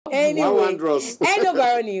Anyway, Dross. Eno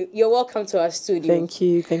Barony, you're welcome to our studio. Thank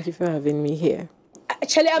you for having me here.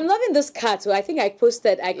 Actually, I'm loving this cat. So I think I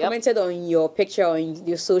commented on your picture on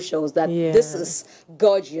your socials that this is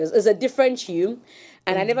gorgeous. It's a different hue.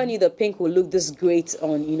 And I never knew the pink would look this great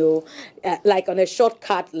on, like on a short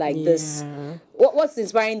cut like this. What's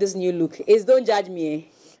inspiring this new look? Is Don't Judge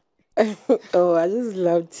Me. Oh, I just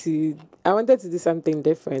love I wanted to do something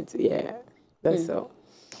different. Yeah, that's all.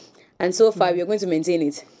 And so far, we're going to maintain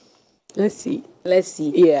it. Let's see.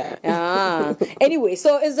 Yeah. Anyway,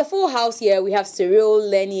 so it's the full house here. We have Cyril,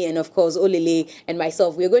 Lenny, and of course Olele and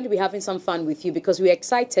myself. We're going to be having some fun with you because we're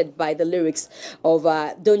excited by the lyrics of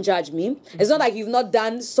Don't Judge Me. It's not like you've not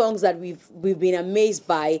done songs that we've been amazed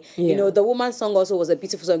by. Yeah. The woman's song also was a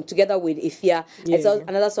beautiful song together with Ifya. It's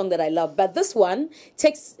another song that I love. But this one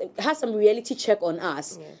has some reality check on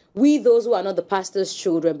us. Yeah. We, those who are not the pastor's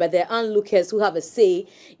children, but they're onlookers who have a say,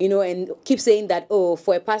 and keep saying that,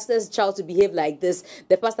 for a pastor's child to behave like this,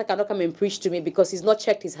 the pastor cannot come and preach to me because he's not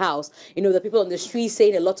checked his house. The people on the street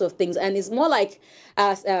saying a lot of things. And it's more like,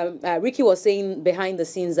 as Ricky was saying behind the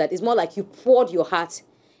scenes, that it's more like you poured your heart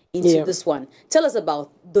into this one. Tell us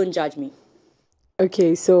about Don't Judge Me.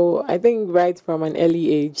 Okay, so I think right from an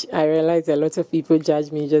early age, I realized a lot of people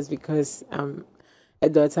judge me just because I'm a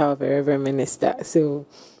daughter of a reverend minister. So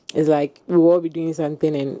it's like we'll all be doing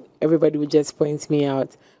something and everybody would just point me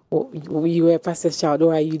out. You were a pastor's child,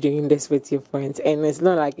 why are you doing this with your friends? And it's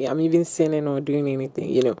not like I'm even sinning or doing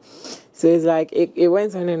anything, So it's like it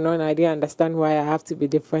went on and on. I didn't understand why I have to be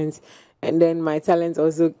different. And then my talent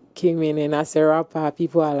also came in, and as a rapper,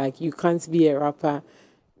 people are like, you can't be a rapper.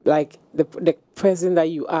 Like the person that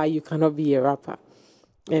you are, you cannot be a rapper.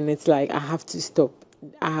 And it's like I have to stop.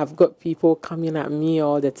 I have got people coming at me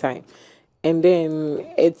all the time. And then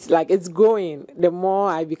it's like it's growing. The more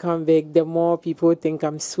I become big, the more people think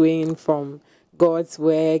I'm swaying from God's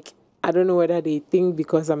work. I don't know whether they think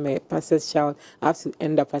because I'm a pastor's child, I have to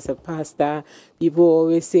end up as a pastor. People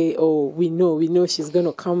always say, oh, we know she's going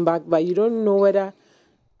to come back. But you don't know whether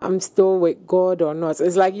I'm still with God or not.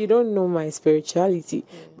 It's like you don't know my spirituality,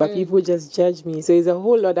 but people just judge me. So it's a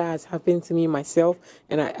whole lot that has happened to me myself,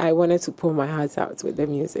 and I wanted to pour my heart out with the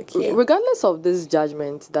music. Yeah. Regardless of this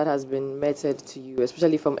judgment that has been meted to you,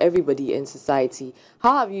 especially from everybody in society,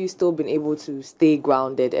 how have you still been able to stay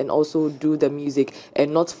grounded and also do the music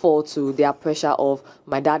and not fall to their pressure of,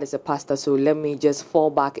 my dad is a pastor, so let me just fall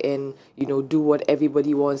back and, do what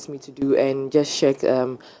everybody wants me to do and just shake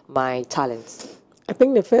my talents? I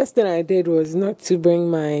think the first thing I did was not to bring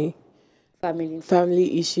my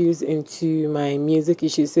family issues into my music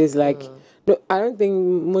issues. So it's like, no, I don't think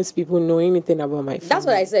most people know anything about my family. That's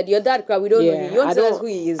what I said. Your dad, we don't know him. You want to tell us who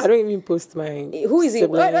he is? I don't even post my Who is he?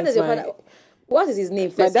 What is your father? What is his name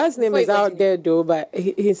first? My dad's name is out there though, but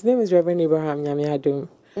his name is Reverend Abraham Nyamiadum.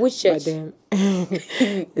 Which church? But then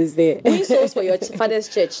is there? Win souls for your father's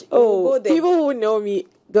church. Oh, people who know me,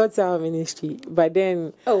 God's our ministry. But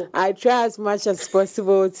then I try as much as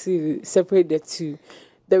possible to separate the two.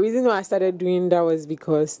 The reason why I started doing that was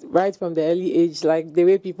because right from the early age, like the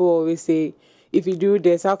way people always say, if you do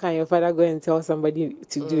this, how can your father go and tell somebody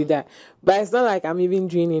to do that? But it's not like I'm even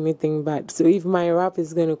doing anything bad. So if my rap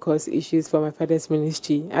is going to cause issues for my father's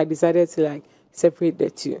ministry, I decided to separate the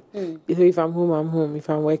two. So if I'm home, I'm home. If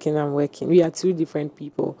I'm working, I'm working. We are two different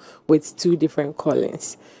people with two different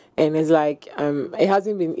callings. And it's like, it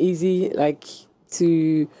hasn't been easy,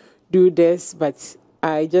 to do this, but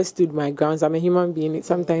I just stood my grounds. I'm a human being.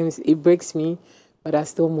 Sometimes it breaks me, but I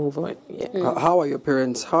still move on. Yeah. How are your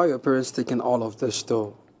parents taking all of this,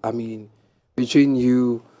 though? I mean, between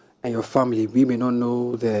you and your family, we may not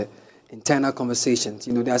know the internal conversations.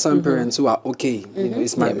 There are some parents who are okay.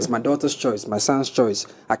 It's my daughter's choice, my son's choice.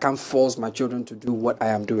 I can't force my children to do what I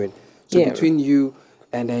am doing. So between you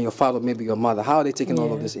and then your father, maybe your mother, how are they taking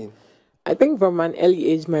all of this in? I think from an early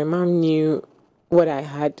age, my mom knew what I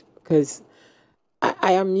had because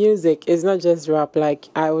I am music. It's not just rap. Like,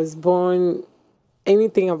 I was born,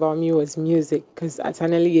 anything about me was music because at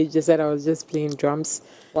an early age, just said I was just playing drums.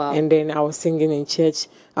 Wow. And then I was singing in church.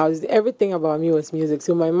 Everything about me was music.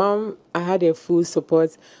 So my mom, I had a full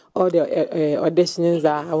support. All the auditions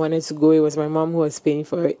that I wanted to go, it was my mom who was paying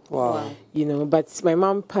for it. Wow. But my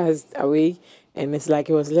mom passed away. And it's like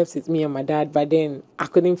it was left with me and my dad. But then I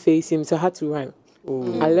couldn't face him, so I had to run.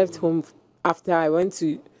 I left home after I went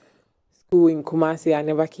to school in Kumasi. I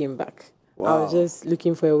never came back. Wow. I was just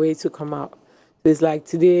looking for a way to come out. So it's like,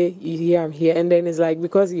 today, you're here, I'm here. And then it's like,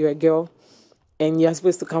 because you're a girl and you're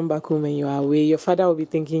supposed to come back home and you are away, your father will be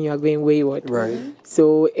thinking you're going wayward. Right.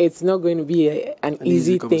 So it's not going to be an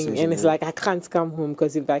easy thing. And it's like, I can't come home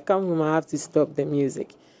because if I come home, I have to stop the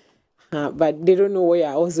music. but they don't know what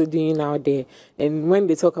you're also doing out there. And when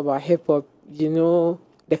they talk about hip hop, you know,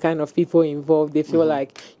 the kind of people involved, they feel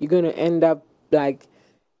like you're going to end up like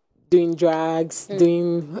doing drugs,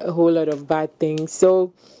 doing a whole lot of bad things.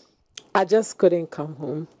 So I just couldn't come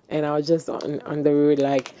home, and I was just on the road.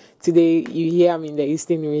 Like today, you hear I'm in the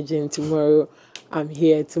Eastern region. Tomorrow, I'm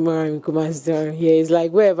here. Tomorrow, I'm in Kumasi. I'm here. It's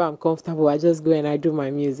like wherever I'm comfortable, I just go and I do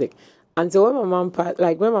my music. And so when my mom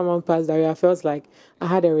passed away, I felt like I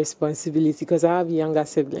had a responsibility because I have younger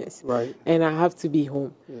siblings, Right. and I have to be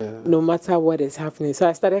home, no matter what is happening. So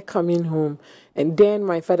I started coming home, and then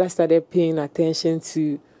my father started paying attention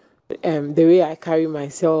to the way I carry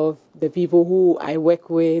myself, the people who I work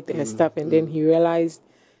with and stuff. And then he realized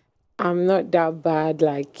I'm not that bad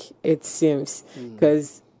like it seems.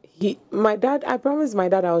 Because I promised my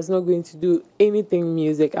dad I was not going to do anything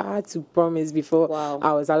music. I had to promise before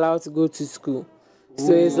I was allowed to go to school.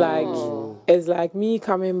 So it's like me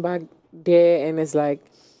coming back there, and it's like,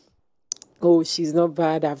 oh, she's not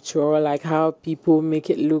bad after all, like how people make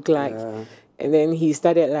it look like. And then he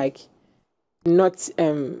started like not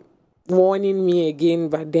warning me again,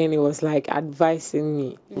 but then it was like advising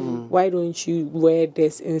me. Why don't you wear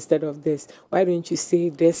this instead of this? Why don't you say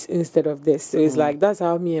this instead of this? So it's like that's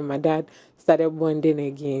how me and my dad started bonding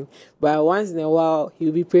again. But once in a while,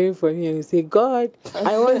 he'll be praying for me and he'll say, God,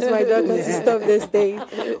 I want my daughter to stop this thing.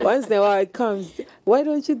 Once in a while it comes, why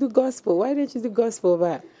don't you do gospel? Why don't you do gospel?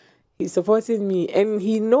 But he's supporting me, and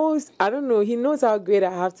he knows, I don't know, he knows how great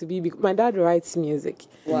I have to be because my dad writes music.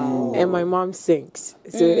 Wow. And my mom sings.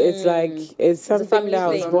 So it's like, it's something that I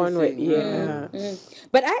was born with. Yeah.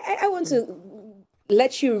 But I want to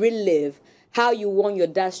let you relive how you won your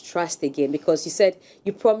dad's trust again, because you said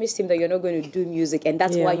you promised him that you're not going to do music, and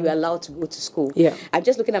that's why you're allowed to go to school. Yeah. I'm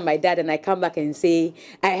just looking at my dad, and I come back and say,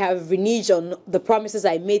 I have reneged on the promises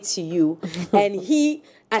I made to you, and he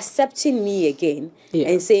accepting me again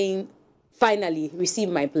and saying, finally, receive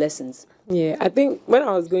my blessings. Yeah, I think when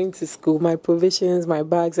I was going to school, my provisions, my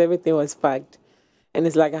bags, everything was packed. And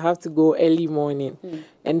it's like I have to go early morning.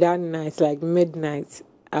 And that night, like midnight,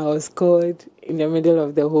 I was called in the middle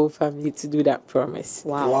of the whole family to do that promise.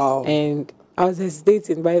 Wow. And I was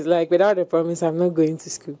hesitating, but it's like without a promise, I'm not going to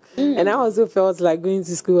school. And I also felt like going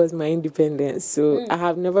to school was my independence. So I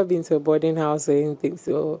have never been to a boarding house or anything.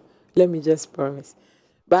 So let me just promise.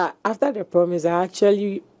 But after the promise, I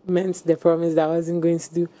actually meant the promise that I wasn't going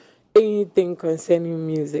to do anything concerning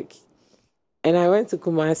music. And I went to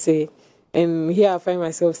Kumasi, and here I find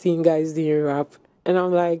myself seeing guys doing rap. And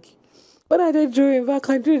I'm like, what are they doing? But I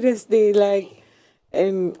can't do this day. Like,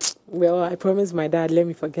 and well, I promised my dad, let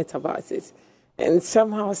me forget about it. And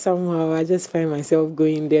somehow, I just find myself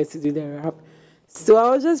going there to do the rap. So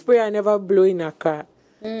I was just praying I never blow in a car.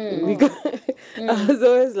 Because I was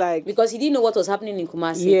always like, because he didn't know what was happening in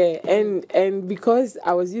Kumasi. Yeah, and because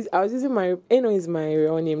I was using my Eno is my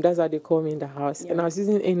real name. That's how they call me in the house. And I was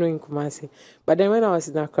using Eno in Kumasi. But then when I was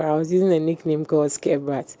in Accra, I was using a nickname called Scare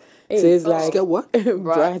Brat. So it's like Scare what?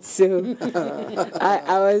 Brat. So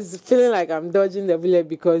I was feeling like I'm dodging the bullet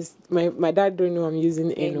because my dad don't know I'm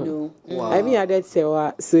using Eno. Wow. I mean, I did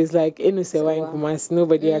Sewa, so it's like Eno Sewa in Kumasi.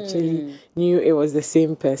 Nobody actually knew it was the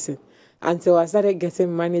same person. Until I started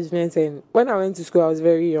getting management, and when I went to school, I was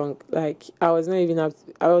very young. Like I was not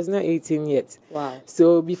 18 yet. Wow.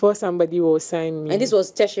 So before somebody will sign me, And this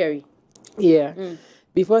was tertiary. Yeah.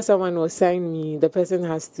 Before someone will sign me, the person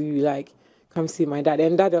has to like come see my dad,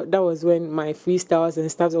 and that was when my freestyles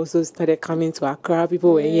and stuff also started coming to Accra.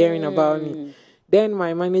 People were hearing about me. Then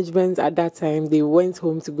my management at that time, they went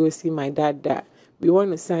home to go see my dad. That we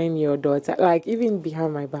want to sign your daughter, like even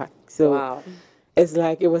behind my back. So. Wow. It's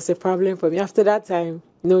like it was a problem for me. After that time,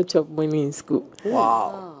 no chop money in school.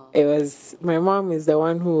 Wow. It was, my mom is the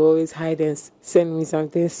one who always hide and send me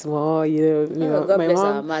something small, you know. God my bless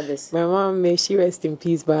mom, our mothers. My mom, may she rest in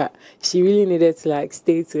peace, but she really needed to like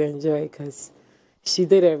stay to enjoy because she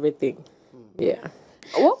did everything. Yeah.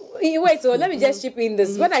 Wait, so let me just chip in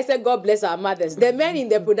this. When I said God bless our mothers, the men in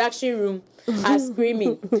the production room are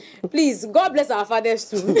screaming, please, God bless our fathers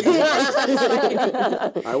too. Just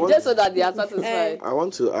so that they are satisfied. I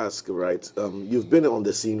want to ask, right, you've been on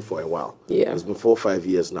the scene for a while. Yeah. It's been 4 or 5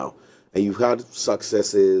 years now. And you've had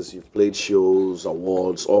successes, you've played shows,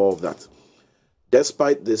 awards, all of that.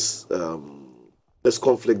 Despite this this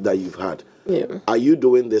conflict that you've had, are you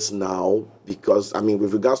doing this now because, I mean,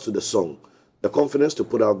 with regards to the song, the confidence to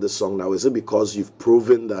put out this song now, is it because you've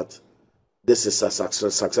proven that this is a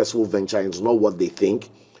successful venture and it's not what they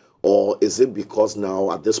think? Or is it because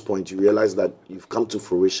now, at this point, you realize that you've come to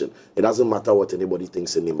fruition? It doesn't matter what anybody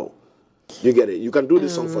thinks anymore. You get it? You can do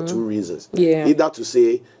this song for two reasons. Yeah. Either to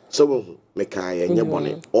say, someone mekai and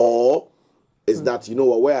bonnet, or is that, you know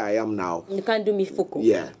what, where I am now. You can't do me fuku.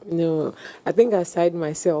 Yeah. No, I think aside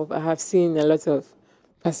myself, I have seen a lot of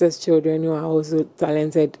pastors' children who are also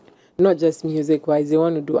talented, not just music-wise, they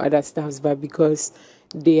want to do other stuff, but because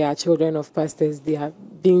they are children of pastors, they are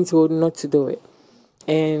being told not to do it.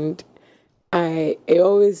 And it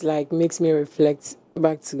always like makes me reflect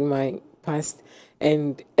back to my past.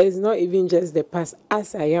 And it's not even just the past,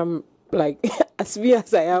 as I am, like, as me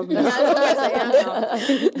as I am now.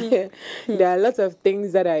 Yeah. There are a lot of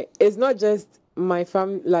things that it's not just my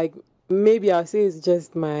family, like, maybe I'll say it's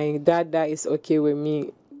just my dad that is okay with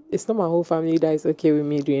me. It's not my whole family that is okay with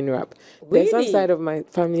me doing rap. Really? There's some side of my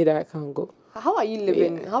family that I can't go. How are you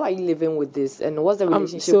living? Yeah. How are you living with this? And what's the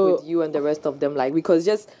relationship with you and the rest of them like? Because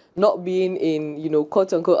just not being in, you know,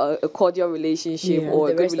 quote unquote, a cordial relationship or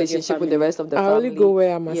a good relationship with the rest of the family. I only go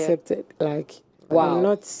where I'm accepted. Like, wow. I'm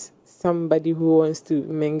not somebody who wants to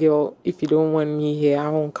mingle. If you don't want me here, I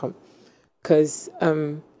won't come. Because,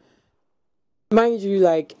 mind you,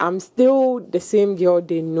 like, I'm still the same girl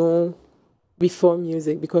they know before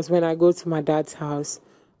music. Because when I go to my dad's house,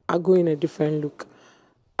 I go in a different look.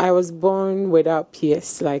 I was born without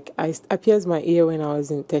pierce. Like, I pierced my ear when I was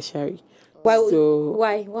in tertiary. Why? So,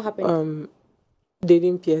 why? What happened? They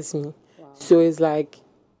didn't pierce me. Wow. So it's like,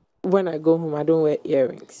 when I go home, I don't wear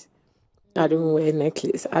earrings. I don't wear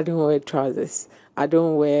necklace. I don't wear trousers. I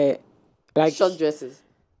don't wear, like... short dresses.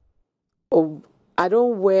 Oh, I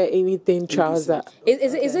don't wear anything trouser.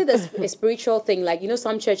 Is it a spiritual thing? Like, you know,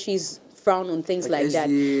 some churches frown on things like that.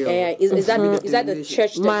 Is that the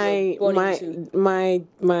church that you're born into? My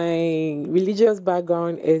religious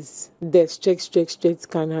background is the strict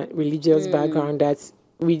kind of religious background that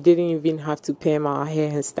we didn't even have to perm our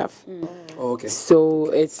hair and stuff. Okay.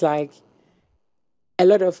 So it's like a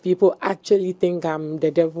lot of people actually think I'm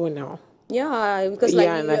the devil now. Yeah, because like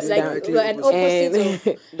an opposite of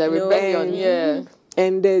the rebellion. Yeah.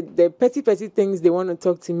 And the petty things they want to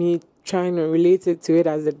talk to me, trying to relate it to it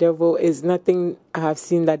as the devil, is nothing I have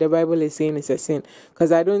seen that the Bible is saying is a sin.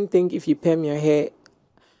 Because I don't think if you perm your hair,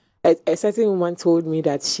 a certain woman told me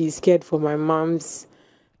that she's scared for my mom's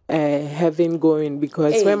heaven going,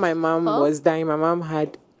 because when my mom was dying, my mom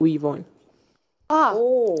had weave on.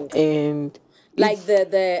 And like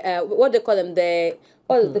the what they call them, they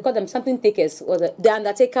call them something thickest. The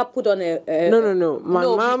Undertaker put on a no. My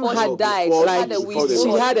mom had died. She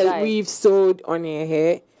had a weave sewed on her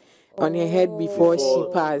hair, on her head before she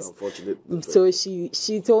passed. So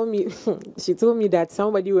she told me that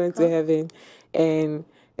somebody went to heaven and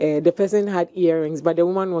the person had earrings, but the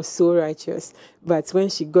woman was so righteous. But when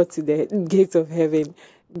she got to the gates of heaven,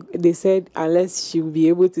 they said unless she will be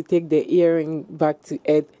able to take the earring back to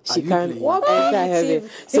earth, she can't enter heaven.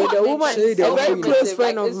 So the woman, a very close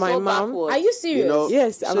friend of my mom. Are you serious? You know,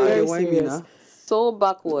 yes, I'm very serious. So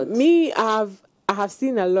backwards. Me, I have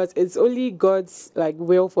seen a lot. It's only God's like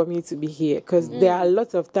will for me to be here, because there are a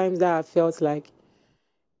lot of times that I felt like,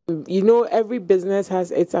 you know, every business has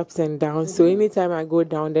its ups and downs. So anytime I go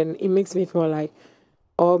down, then it makes me feel like,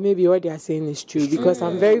 oh, maybe what they are saying is true, because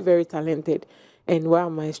I'm very, very talented. And why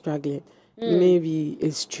am I struggling? Maybe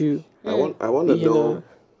it's true. I want to know.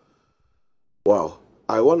 Wow.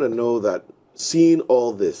 I want to know that seeing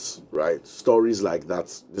all this, right? Stories like that,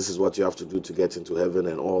 this is what you have to do to get into heaven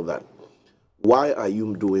and all that. Why are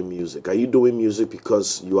you doing music? Are you doing music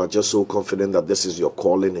because you are just so confident that this is your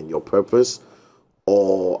calling and your purpose?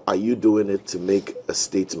 Or are you doing it to make a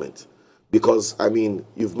statement? Because, I mean,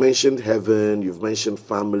 you've mentioned heaven, you've mentioned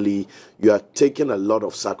family, you are taking a lot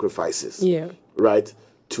of sacrifices. Yeah. Right?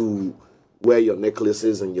 To wear your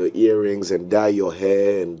necklaces and your earrings and dye your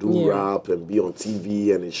hair and do rap and be on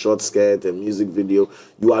TV and in short skirt and music video.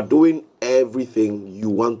 You are doing everything you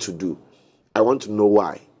want to do. I want to know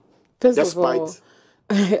why. First of all,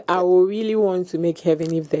 I will really want to make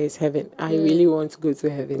heaven if there is heaven. I really want to go to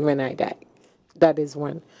heaven when I die. That is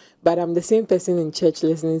one. But I'm the same person in church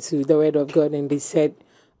listening to the word of God, and they said,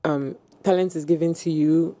 talent is given to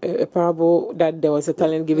you, a parable that there was a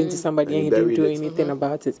talent given to somebody and he didn't do anything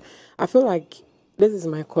about it. I feel like this is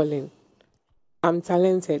my calling. I'm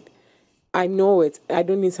talented. I know it. I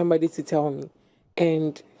don't need somebody to tell me.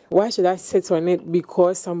 And why should I sit on it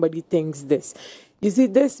because somebody thinks this? You see,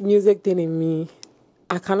 this music thing in me,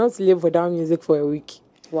 I cannot live without music for a week.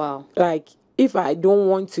 Wow. Like, if I don't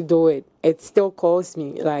want to do it, it still calls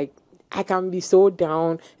me. Like, I can be so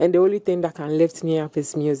down, and the only thing that can lift me up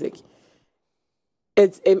is music.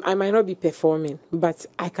 I might not be performing, but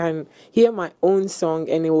I can hear my own song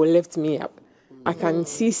and it will lift me up. I can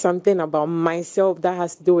see something about myself that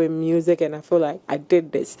has to do with music, and I feel like I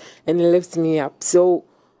did this, and it lifts me up. So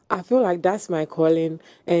I feel like that's my calling,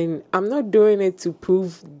 and I'm not doing it to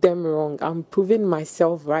prove them wrong. I'm proving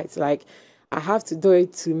myself right. Like, I have to do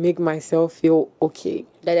it to make myself feel okay.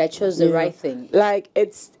 That I chose the right thing. Like,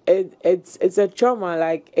 it's a trauma.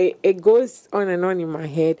 Like, it goes on and on in my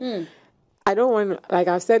head. I don't want, like,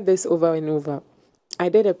 I've said this over and over. I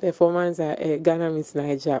did a performance at Ghana Meets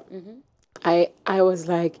Niger. I was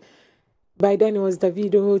like, by then it was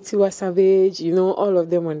Davido, Tiwa Savage, you know, all of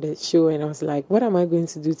them on the show. And I was like, what am I going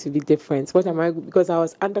to do to be different? Because I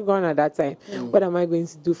was underground at that time. What am I going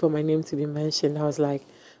to do for my name to be mentioned? I was like,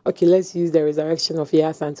 okay, let's use the resurrection of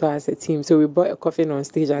Yaya Santo as a team. So we brought a coffin on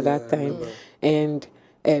stage at that time. And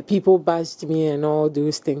people bashed me and all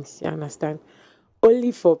those things, you understand?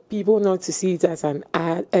 Only for people not to see it as an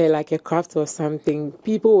art, like a craft or something.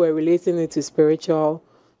 People were relating it to spiritual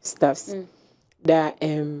stuffs. That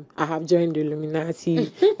I have joined the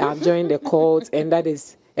Illuminati, I have joined the cult, and that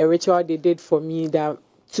is a ritual they did for me that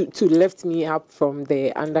to lift me up from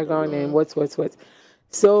the underground and what.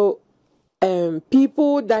 So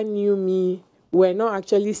people that knew me were not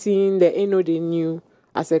actually seeing the Eno they knew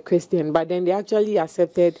as a Christian, but then they actually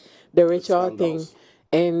accepted the ritual thing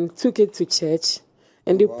and took it to church.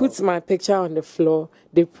 And they put my picture on the floor.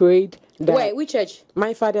 They prayed. Wait, which church?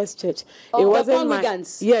 My father's church. Oh, it wasn't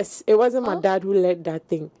it wasn't my dad who led that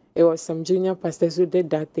thing. It was some junior pastors who did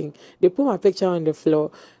that thing. They put my picture on the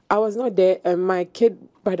floor. I was not there, and my kid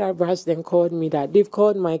brother Brash then called me that they've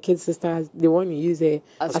called my kid sister. They want to use it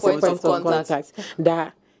as a point of contact.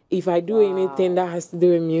 That if I do anything that has to do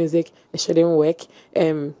with music, it shouldn't work.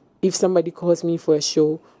 If somebody calls me for a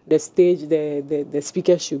show, the stage, the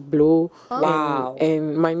speaker should blow. Wow.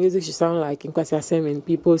 And my music should sound like Nkwasi Asem in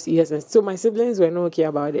people's ears. And so my siblings were not okay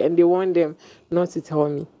about it. And they want them not to tell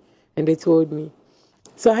me. And they told me.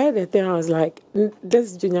 So I had the thing, I was like,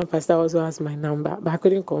 this junior pastor also has my number. But I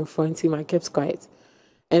couldn't confront him. I kept quiet.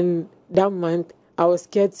 And that month, I was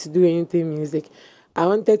scared to do anything music. I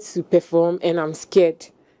wanted to perform, and I'm scared.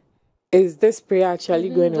 Is this prayer actually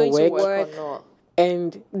going to work? Or not?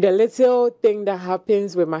 And the little thing that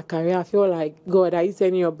happens with my career, I feel like, God, are you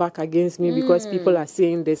turning your back against me because people are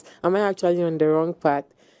saying this? Am I actually on the wrong path?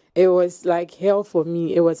 It was like hell for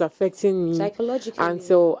me. It was affecting me. Psychologically. And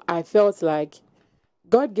so I felt like,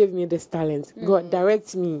 God gave me this talent. God,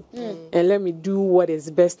 direct me and let me do what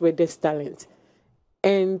is best with this talent.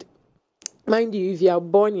 And mind you, if you are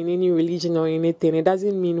born in any religion or anything, it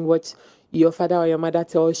doesn't mean what your father or your mother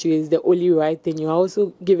tells you is the only right thing. You're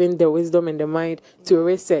also given the wisdom and the mind to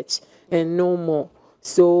research and know more.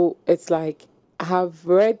 So it's like, I have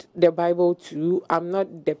read the Bible too. I'm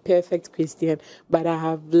not the perfect Christian, but I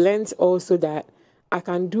have learned also that I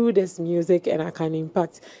can do this music and I can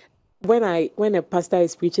impact. When a pastor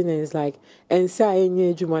is preaching and it's like, and say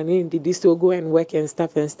did this so go and work and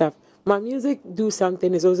stuff. My music do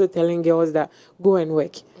something is also telling girls that go and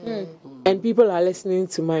work. And people are listening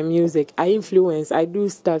to my music. I influence, I do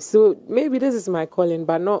stuff. So maybe this is my calling,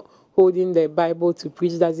 but not holding the Bible to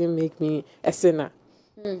preach doesn't make me a sinner.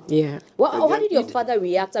 Yeah. Well, how did your father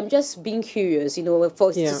react? I'm just being curious,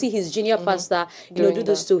 to see his junior pastor, do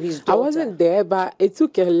this to his daughter. I wasn't there, but it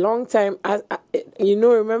took a long time.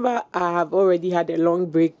 Remember, I have already had a long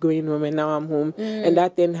break going home, and now I'm home, and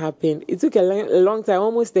that thing happened. It took a long time,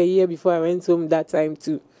 almost a year before I went home that time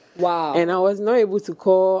too. Wow. And I was not able to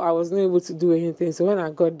call. I was not able to do anything. So when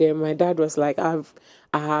I got there, my dad was like, I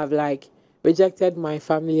have like rejected my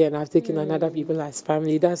family, and I've taken another people as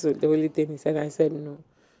family. That's the only thing he said. I said no.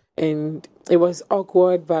 And it was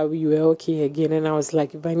awkward, but we were okay again. And I was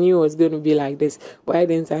like, if I knew it was going to be like this, why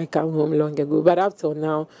didn't I come home long ago? But up till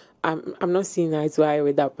now, I'm not seeing eye to eye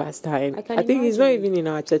with that pastor. And I think he's not even in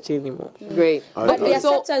our church anymore. Great. But the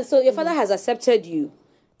acceptance, so your father has accepted you.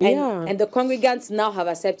 And the congregants now have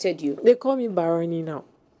accepted you. They call me Barony now.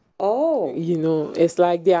 Oh. It's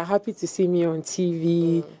like they are happy to see me on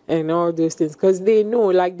TV and all those things. Because they know,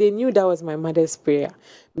 like they knew that was my mother's prayer.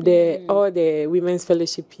 All the women's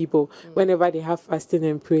fellowship people, whenever they have fasting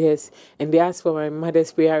and prayers, and they ask for my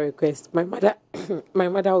mother's prayer request, my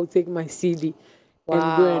mother will take my CD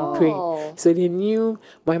and go and pray. So they knew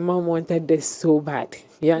my mom wanted this so bad.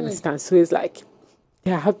 You understand? So it's like,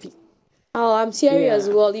 they're happy. Oh, I'm teary as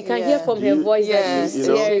well. You can hear from her voice that she's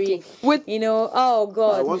teary. Oh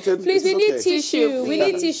God. Please, we need tissue. We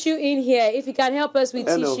need tissue in here. If you can help us with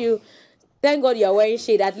tissue. Thank God you're wearing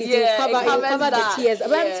shade. At least you cover the tears.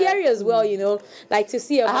 But I'm teary as well, like to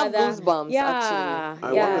see your mother. I have goosebumps,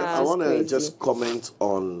 actually. I want to just comment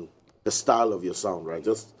on the style of your sound, right?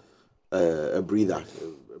 Just a breather,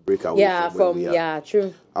 a breakaway from where we are.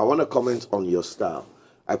 True. I want to comment on your style.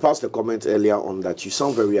 I passed a comment earlier on that you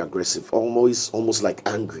sound very aggressive, almost like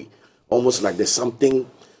angry, almost like there's something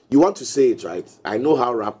you want to say it, right? I know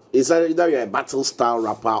how rap is. Either you're a battle style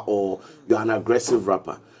rapper or you're an aggressive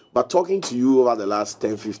rapper. But talking to you over the last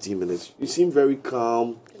 10-15 minutes, you seem very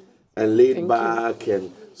calm and laid back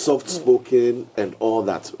and soft-spoken and all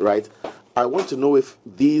that, right? I want to know if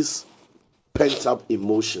these pent-up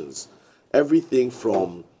emotions, everything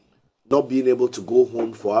from not being able to go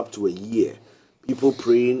home for up to a year, people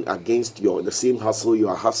praying against the same hustle you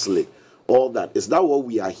are hustling, all that, is that what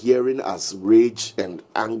we are hearing as rage and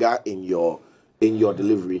anger in your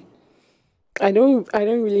delivery? I don't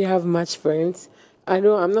really have much friends.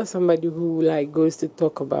 I'm not somebody who like goes to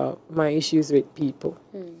talk about my issues with people.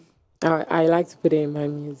 I like to put it in my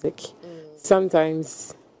music.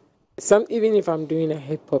 Sometimes, even if I'm doing a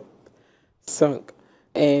hip hop song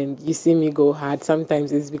and you see me go hard,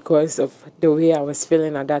 sometimes it's because of the way I was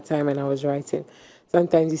feeling at that time when I was writing.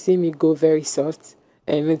 Sometimes you see me go very soft,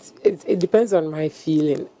 and it depends on my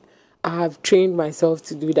feeling. I have trained myself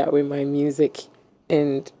to do that with my music,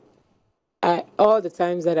 and all the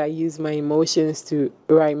times that I use my emotions to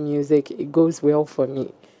write music, it goes well for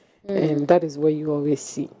me. And that is what you always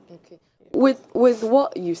see. Okay. With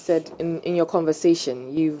what you said in your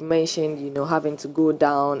conversation, you've mentioned, having to go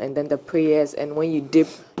down and then the prayers, and when you dip,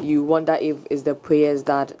 you wonder if it's the prayers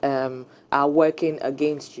that are working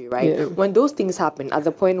against you, right? Yeah. When those things happen, at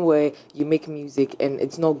the point where you make music and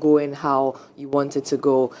it's not going how you want it to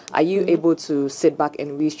go, are you able to sit back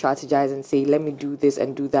and re-strategize and say, let me do this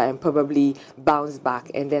and do that, and probably bounce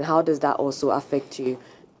back? And then how does that also affect you?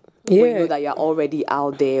 Yeah. When you know that you're already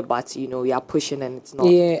out there, but you're pushing and it's not.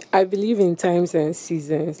 Yeah, I believe in times and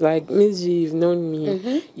seasons. Like Miss G, you've known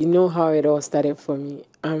me, you know how it all started for me.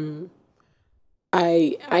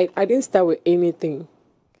 I didn't start with anything.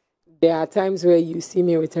 There are times where you see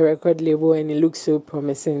me with a record label and it looks so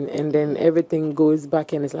promising, and then everything goes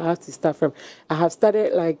back and it's like I have to start from. I have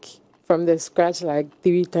started like from the scratch like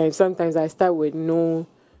 3 times. Sometimes I start with no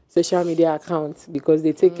social media accounts because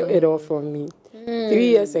they take it all from me. 3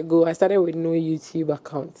 years ago, I started with no YouTube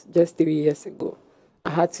account. Just 3 years ago, I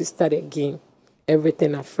had to start again,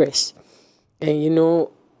 everything afresh. And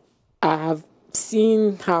I have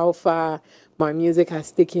seen how far my music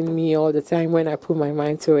has taken me all the time when I put my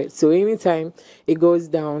mind to it. So anytime it goes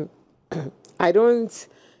down, I don't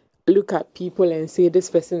look at people and say, this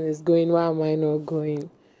person is going, why am I not going?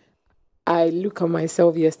 I look at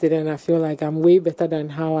myself yesterday and I feel like I'm way better than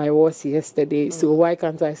how I was yesterday. So why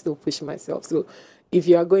can't I still push myself? So if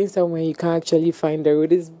you are going somewhere you can't actually find the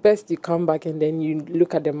road, it's best you come back and then you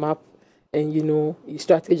look at the map and you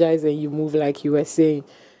strategize and you move like you were saying.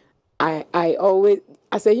 I always,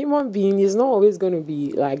 as a human being, it's not always going to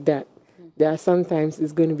be like that. There are sometimes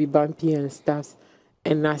it's going to be bumpy and stuff,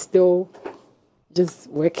 and I still just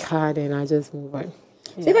work hard and I just move on.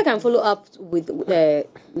 So if I can follow up with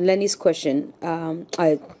Lenny's question,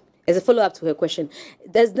 as a follow-up to her question,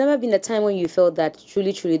 there's never been a time when you felt that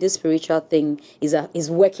truly this spiritual thing is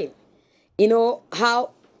working. How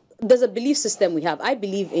there's a belief system we have. I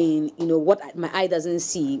believe in, what my eye doesn't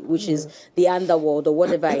see, which is the underworld or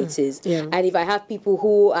whatever it is. Yeah. And if I have people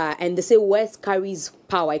who are, and they say words carries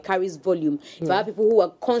power, it carries volume. If I have people who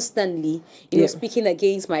are constantly, speaking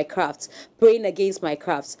against my crafts, praying against my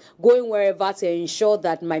crafts, going wherever to ensure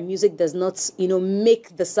that my music does not,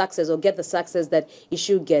 make the success or get the success that it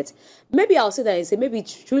should get, maybe I'll sit there and say, maybe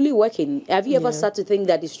it's truly working. Have you ever started to think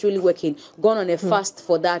that it's truly working? Gone on a fast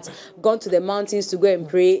for that, gone to the mountains to go and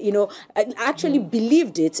pray, and actually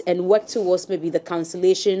believed it and worked towards maybe the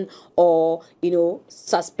cancellation or,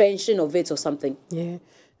 suspension of it or something? Yeah.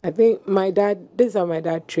 I think this is how my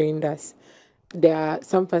dad trained us. There are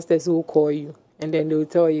some pastors who will call you and then they will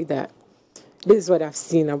tell you that this is what I've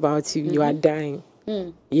seen about you. You are dying.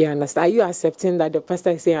 You understand? Are you accepting that the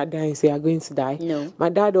pastor is saying you are dying, so you are going to die? No. My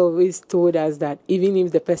dad always told us that even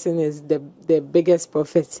if the person is the biggest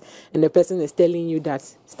prophet and the person is telling you that,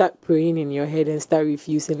 start praying in your head and start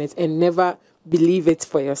refusing it and never believe it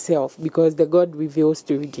for yourself, because the God reveals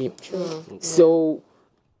to redeem. Sure. So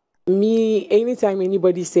me, anytime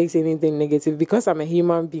anybody says anything negative, because I'm a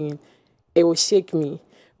human being, it will shake me.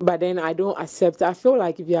 But then I don't accept. I feel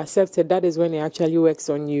like if you accept it, that is when it actually works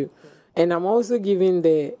on you. And I'm also given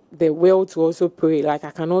the will to also pray. Like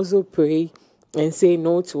I can also pray and say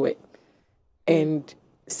no to it. And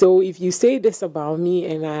so if you say this about me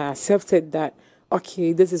and I accepted that,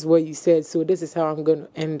 okay, this is what you said, so this is how I'm going to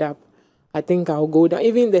end up, I think I'll go down.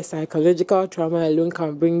 Even the psychological trauma alone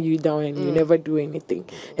can bring you down and you never do anything.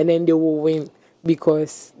 And then they will win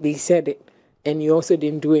because they said it. and you also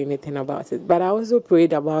didn't do anything about it. But I also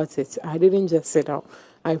prayed about it. I didn't just sit down.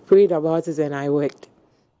 I prayed about it and I worked.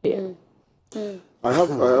 Yeah. I have,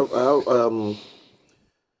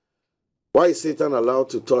 why is Satan allowed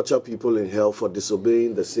to torture people in hell for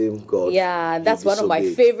disobeying the same God? Yeah, that's one of my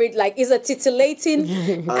favorite. Like, it's a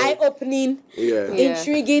titillation, eye-opening,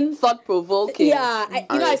 intriguing, thought-provoking. Yeah,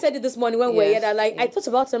 I said it this morning when we were here. Like, I thought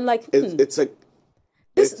about it. I'm like, it's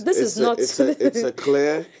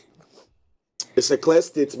a clear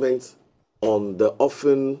statement on the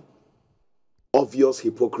often obvious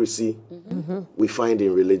hypocrisy we find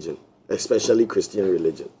in religion, especially Christian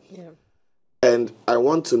religion. Yeah. And I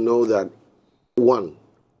want to know that, one,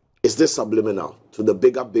 is this subliminal to the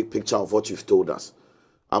big picture of what you've told us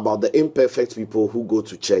about the imperfect people who go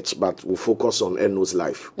to church but will focus on Eno's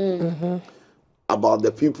life? About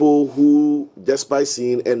the people who, despite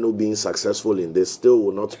seeing Eno being successful in this, still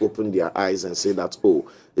will not open their eyes and say that, oh,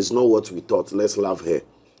 it's not what we thought, let's love her.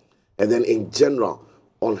 And then in general,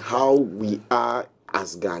 on how we are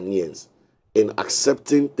as Ghanaians in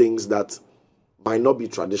accepting things that might not be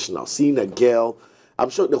traditional. Seeing a girl, I'm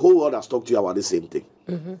sure the whole world has talked to you about the same thing.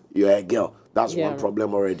 You're a girl. That's one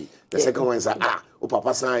problem already. The second one is like,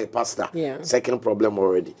 papa say pastor. Second problem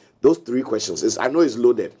already. Those three questions. I know it's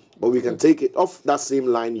loaded, but we can take it off that same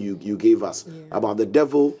line you gave us about the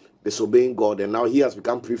devil disobeying God, and now he has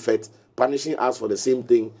become prefect, punishing us for the same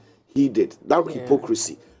thing he did. That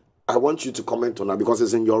hypocrisy. I want you to comment on that because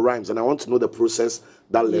it's in your rhymes, and I want to know the process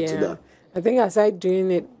that led to that. I think aside doing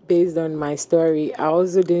it based on my story, I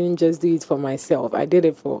also didn't just do it for myself. I did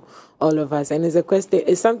it for all of us. And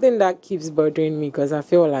it's something that keeps bothering me because I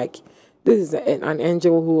feel like this is an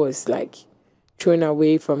angel who was like thrown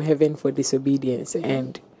away from heaven for disobedience.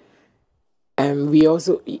 And we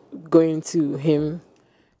also going to him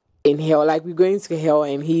in hell. Like, we're going to hell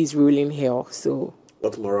and he's ruling hell. So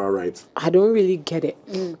what moral right? I don't really get it.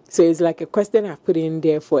 So it's like a question I've put in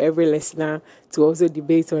there for every listener to also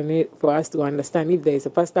debate on it, for us to understand if there is a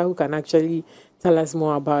pastor who can actually tell us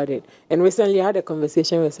more about it. And recently I had a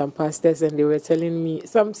conversation with some pastors and they were telling me,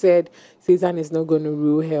 some said Satan is not going to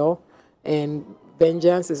rule hell and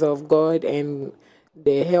vengeance is of God, and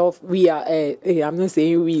the hell, we are, I'm not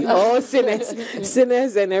saying we, all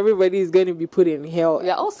sinners and everybody is going to be put in hell.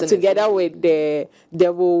 Yeah, all sinners. Together with the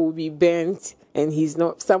devil will be burnt. And he's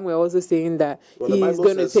not, somewhere also saying that he's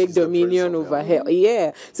going to take dominion over hell.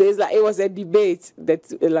 Yeah. So it's like, it was a debate that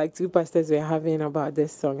like two pastors were having about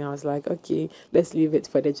this song. I was like, okay, let's leave it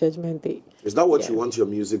for the judgment day. Is that what you want your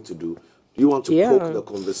music to do? Do you want to poke the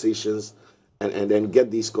conversations and then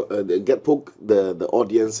get these, poke the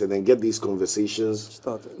audience and then get these conversations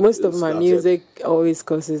started? Most of my music always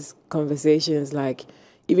causes conversations. Like,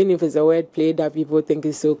 even if it's a word play that people think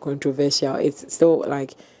is so controversial, it's still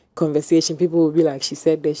like conversation. People will be like, she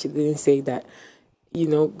said that, she didn't say that.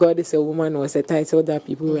 God is a Woman was a title that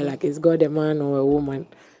people were like, is God a man or a woman?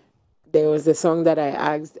 There was a song that I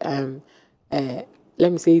asked,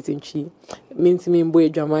 let me say it in Chi. Means me boy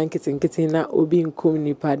drama kitten na obi nkum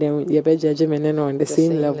nipa then you be judgement on the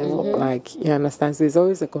same level. Like, you understand? So it's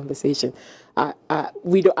always a conversation. I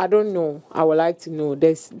don't know. I would like to know.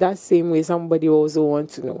 There's that same way somebody also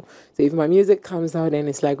wants to know. So if my music comes out and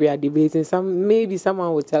it's like we are debating, maybe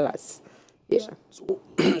someone will tell us. Yeah.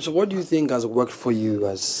 So what do you think has worked for you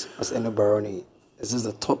as Eno Barony? Is this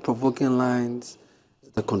the thought-provoking lines,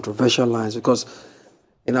 the controversial lines? Because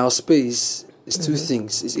in our space, it's two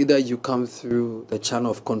things. It's either you come through the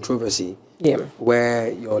channel of controversy,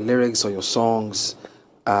 where your lyrics or your songs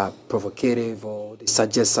are provocative or they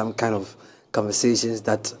suggest some kind of conversations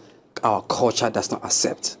that our culture does not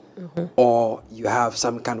accept, or you have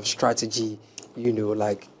some kind of strategy,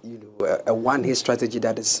 a one-hit strategy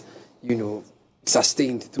that is,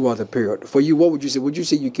 sustained throughout the period. For you, what would you say? Would you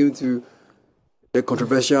say you came through the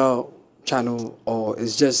controversial channel, or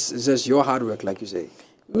it's just your hard work, like you say?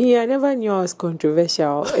 Me, I never knew I was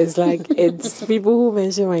controversial. It's like, it's people who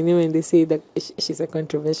mention my name and they say that she's a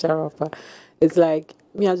controversial rapper. It's like,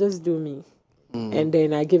 me, I just do me. And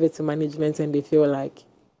then I give it to management and they feel like,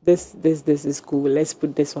 this is cool, let's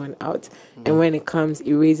put this one out. And when it comes,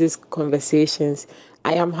 it raises conversations.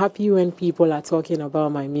 I am happy when people are talking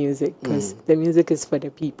about my music because the music is for the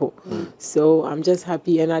people. So I'm just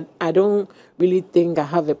happy, and I don't really think I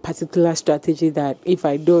have a particular strategy that if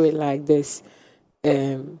I do it like this,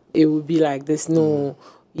 it will be like this. No,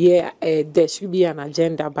 there should be an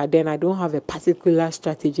agenda, but then I don't have a particular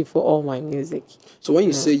strategy for all my music. So when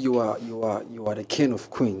you say you are the king of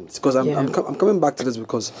queens, because I'm coming back to this,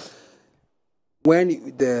 because when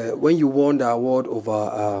you won the award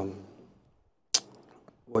over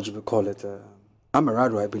what do you call it,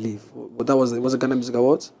 Amarado, I believe, what that was it Ghana Music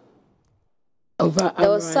Awards? There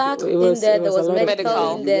was sax in there, there was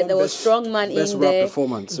medical in there, there was strongman best in rap there.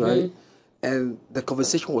 performance, right? And the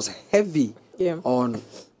conversation was heavy Yeah. on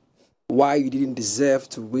why you didn't deserve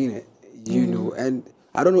to win it, you know. And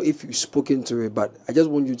I don't know if you've spoken to it, but I just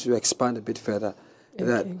want you to expand a bit further.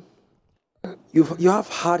 That you have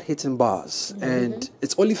hard hitting bars, and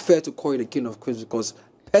it's only fair to call you the king of queens because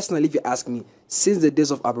personally, if you ask me, since the days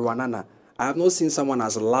of Abrawanana, I have not seen someone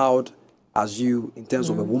as loud as you in terms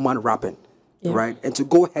of a woman rapping. Yeah. Right, and to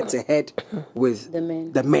go head to head with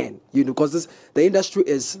the men, you know, because the industry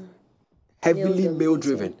is heavily male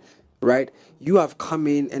driven, right? You have come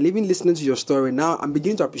in, and even listening to your story now, I'm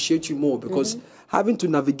beginning to appreciate you more because having to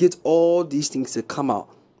navigate all these things to come out,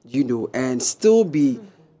 you know, and still be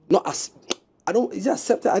not as it's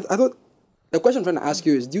accepted. I thought the question I'm trying to ask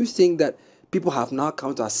you is: do you think that people have now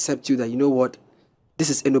come to accept you that you know what,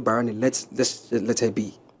 this is Eno Barony, let's let her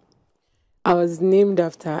be? I was named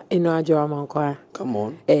after Eno Amankwa. Come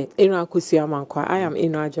on. Eno Amankwa. I am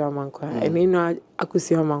Eno Amankwa. And Eno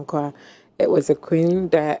Amankwa, it was a queen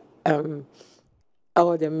that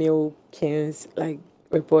all the male kings like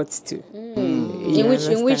reports to. In which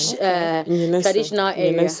traditional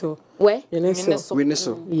area? Where?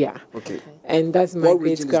 Wineso. Yeah. Okay. And that's my What great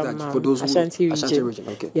region is that grandma. for those who Ashanti region.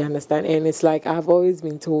 Okay. You understand? And it's like I've always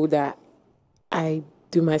been told that I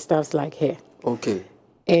do my stuff like her. Okay.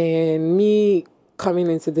 And me coming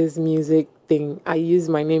into this music thing, I use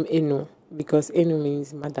my name Eno because Eno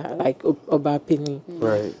means mother, like Obapini.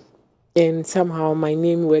 Right. And somehow my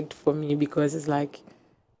name worked for me because it's like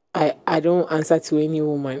I don't answer to any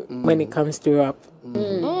woman when it comes to rap.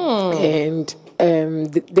 And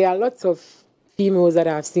there are lots of females that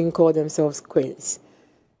I've seen call themselves queens.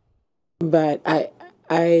 But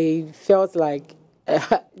I felt like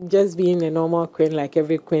just being a normal queen, like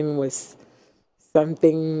every queen was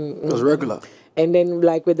something. It was regular. And then,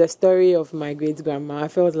 like with the story of my great grandma, I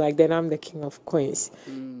felt like then I'm the king of queens.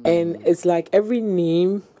 And it's like every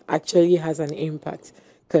name actually has an impact.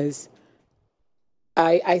 Because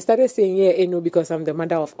I started saying, yeah, Eno, because I'm the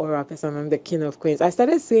mother of all rappers and I'm the king of queens. I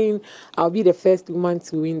started saying I'll be the first woman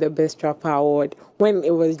to win the Best Rapper Award when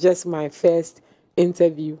it was just my first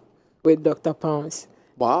interview with Dr. Pounds.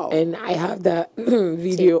 Wow. And I have that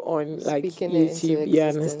video on like YouTube. You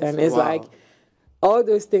understand? It's like all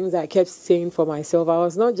those things I kept saying for myself. I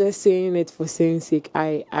was not just saying it for saying sake.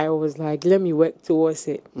 I was like, let me work towards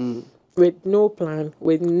it with no plan.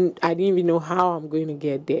 I didn't even know how I'm going to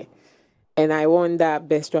get there. And I won that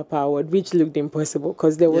Best Rapper Award, which looked impossible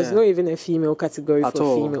because there was not even a female category for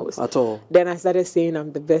females. At all. Then I started saying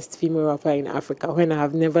I'm the best female rapper in Africa when I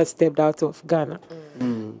have never stepped out of Ghana.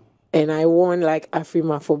 And I won like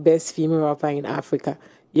Afrima for best female rapper in Africa.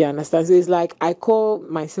 You understand? So it's like I call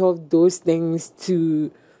myself those things to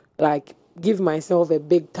like give myself a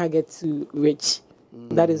big target to reach.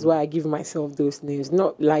 That is why I give myself those names.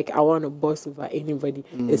 Not like I want to boss over anybody.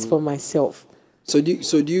 It's for myself. So do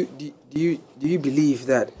you believe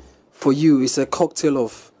that for you it's a cocktail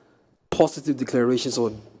of positive declarations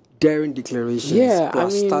or daring declarations? Yeah,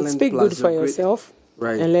 plus I mean, talent, speak plus good for yourself,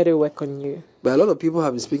 right, and let it work on you. But a lot of people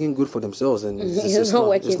have been speaking good for themselves, and It's not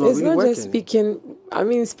working. It's not really working. Just speaking. I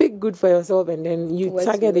mean, speak good for yourself, and then you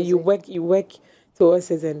target it. You work towards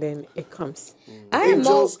it, and then it comes.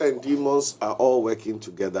 Angels and demons are all working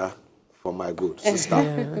together for my good.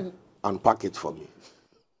 Sister, unpack it for me.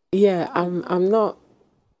 Yeah, I'm not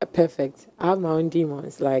perfect. I have my own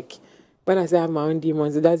demons. Like when I say I have my own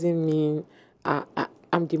demons, it doesn't mean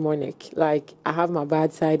I'm demonic. Like I have my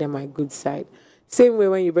bad side and my good side. Same way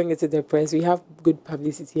when you bring it to the press, we have good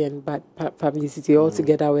publicity and bad publicity all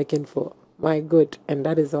together working for my good, and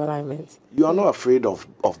that is all I meant. You are not afraid of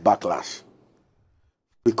backlash,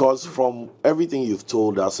 because from everything you've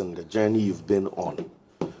told us and the journey you've been on,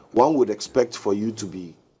 one would expect for you to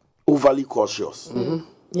be overly cautious.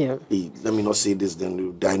 Yeah. Hey, let me not say this,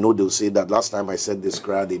 then I know they'll say that last time I said this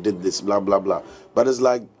crowd, they did this, blah, blah, blah. But it's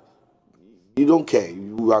like, you don't care.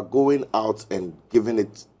 You are going out and giving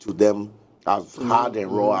it to them as hard and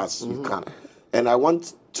raw as you can. And I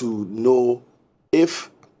want to know if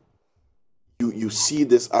you see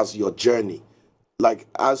this as your journey, like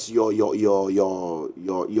as your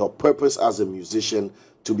purpose as a musician,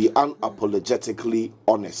 to be unapologetically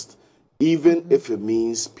honest, even if it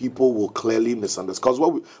means people will clearly misunderstand.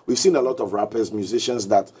 Because we've seen a lot of rappers, musicians,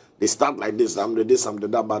 that they start like this, I'm the this, I'm the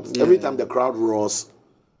that, but every time the crowd roars,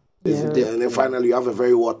 and then finally you have a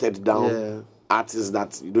very watered down artist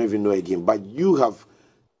that you don't even know again. But you have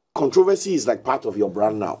controversy is like part of your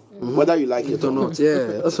brand now, whether you like it or not.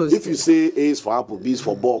 Yeah. If you say A is for apple, B is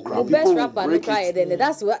for ball, crap, Best people rapper, will no break cry. it. Then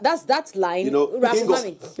that's line. You know, Rap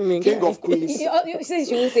King of Queens. You say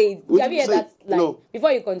she will say it. Would Have you you heard say- that line? no.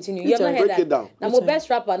 Before you continue, you have not heard Break that. it down. Now, my best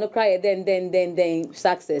rapper, no cry. Then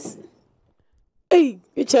success. Hey,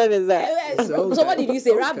 which one is that? So what did you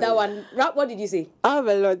say? Rap that one. Rap. What did you say? I have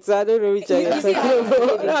a lot, so I don't know which one you're see,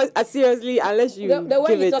 talking about. No, seriously, unless you The way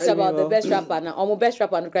give he it talks to about me, the best rapper now, or my best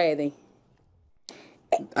rapper, no cry. Then.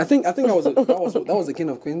 I think that was the King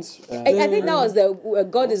of Queens. I think that was the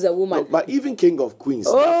God is a woman. But even King of Queens.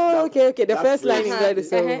 Oh, okay. The that first line phrase- is God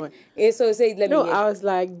is a woman. So say let No, me hear. I was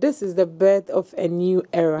like, this is the birth of a new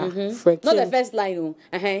era. Not the first line.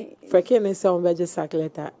 Freaking is some better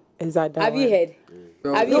letter. Is that Have one? you heard?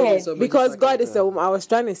 Have you No, heard? because God is a woman. I was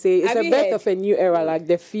trying to say it's Have a you birth heard? of a new era, like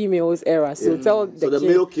the females era. So tell So the king,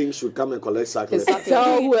 male king should come and collect sacklets.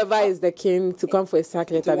 tell whoever is the king to come for a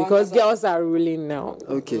sack letter because girls are ruling now.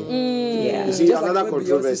 Okay. Yeah. You see, Just another like when Beyonce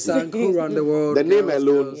controversy. sang Who Run the World. The name Girls,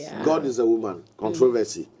 alone, girls. God is a woman.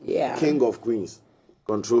 Controversy. Yeah. King of Queens.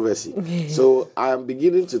 Controversy. So I am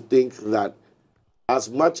beginning to think that as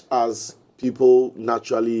much as people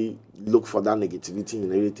naturally look for that negativity in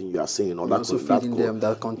everything you are saying, or that also feeding them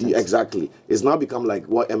that content. Yeah, exactly. It's now become like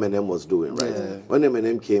what Eminem was doing, right? Yeah. When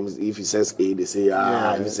Eminem came, if he says A, they say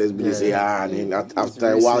ah. If he says B, they say ah. And then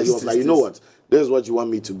after a Racist, while, he was like, you know racist. what? This is what you want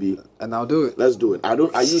me to be. And I'll do it. Let's do it. Are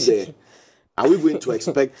you there? Are we going to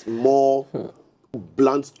expect more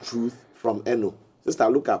blunt truth from Eno? Sister,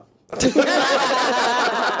 look up.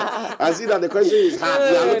 I see that the question is hard.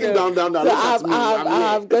 We are looking down. So Look at me. I'm here.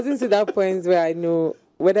 I've gotten to that point where I know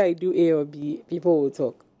whether I do A or B, people will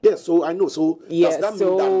talk. Yes, so I know. So Yeah, does that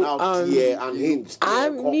so, mean that now Tia and Hinge?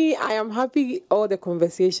 I am happy. All the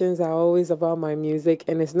conversations are always about my music,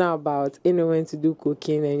 and it's not about when to do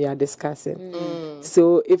cooking and you're discussing.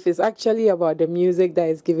 So if it's actually about the music that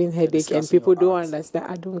is giving headache and discussing people your don't art. understand,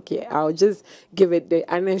 I don't care. I'll just give it the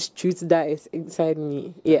honest truth that is inside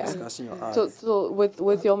me. Yeah. Discussing your art. So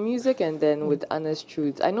with your music and then with Honest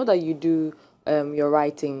Truth, I know that you do your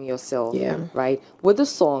writing yourself. Yeah. Right. With the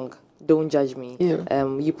song Don't Judge Me. Yeah.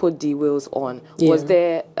 You put Dee Wills on. Yeah. Was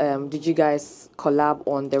there? Did you guys collab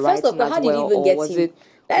on the First of writing all, as how did you well, even or get was him? it?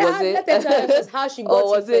 Was Let them tell us how she got or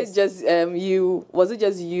was him it first. just you? Was it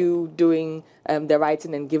just you doing the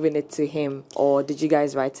writing and giving it to him, or did you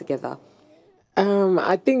guys write together?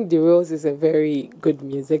 I think Dee Wills is a very good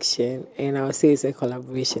musician, and I'll say it's a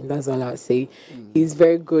collaboration. That's all I'll say. He's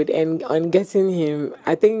very good, and on getting him,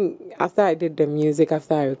 I think after I did the music,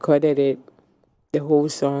 after I recorded it, the whole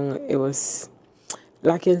song, it was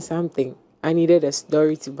lacking something. I needed a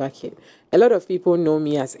story to back it. A lot of people know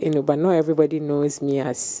me as Eno, but not everybody knows me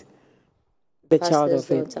as the child of Pastor's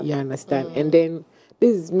it. daughter. You understand? And then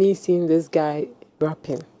this is me seeing this guy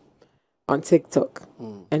rapping on TikTok,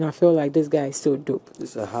 and I feel like this guy is so dope.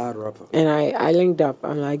 It's a hard rapper. And I linked up.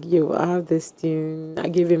 I'm like, yo, I have this tune. I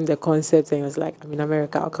gave him the concept, and he was like, I'm in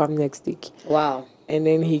America. I'll come next week. Wow. And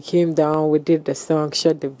then he came down. We did the song,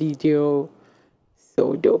 shot the video.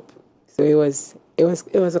 So dope. So it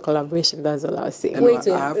was a collaboration. That's all I was saying. And Wait,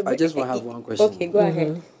 I just want to have one question. Okay, go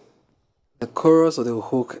ahead. The chorus or the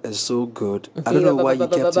hook is so good. I don't know why you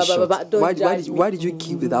kept it short. Don't Why judge me. did you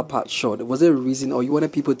keep that part short? Was there a reason, or you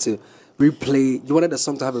wanted people to replay? You wanted the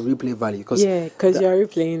song to have a replay value? Yeah, because you're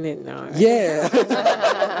replaying it now. Right?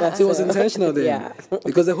 Yeah. So it was intentional then. Yeah.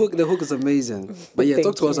 Because the hook is amazing. But yeah, Thank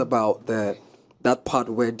talk to us you. about that part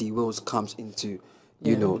where Dee Wills comes into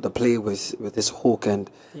the play with his hook and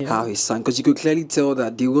how he sang. Because you could clearly tell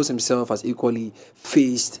that Dee Wills himself has equally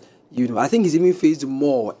faced, I think he's even faced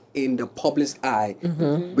more in the public's eye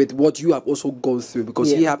with what you have also gone through, because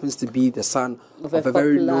he happens to be the son of a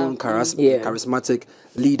very popular- known charismatic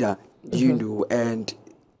leader, and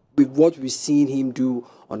with what we've seen him do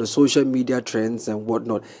on the social media trends and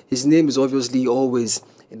whatnot, his name is obviously always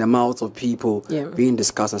in the mouths of people being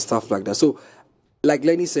discussed and stuff like that. So, like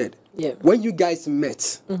Lenny said, when you guys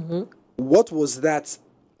met, what was that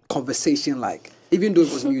conversation like? Even though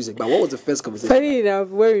it was music, but what was the first conversation? Funny enough,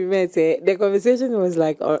 when we met, the conversation was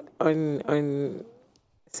like on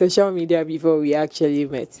social media before we actually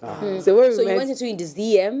met. So when So we you met, went into his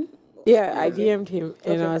DM. yeah, I DM'd him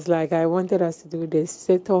and I was like, I wanted us to do this. He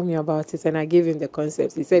said, tell me about it, and I gave him the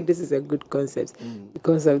concept. He said, this is a good concept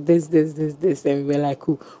because of this, and we were like,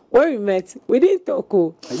 cool. When we met, we didn't talk.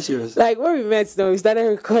 Cool. Are you serious? Like when we met, we started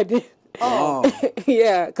recording. Oh.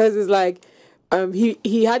 Yeah, because it's like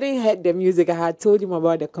he hadn't heard the music. I had told him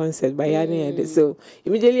about the concept, but he hadn't heard it. So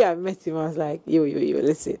immediately I met him. I was like, yo,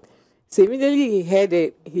 listen. So immediately he heard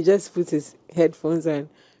it. He just put his headphones on.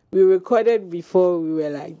 we recorded before we were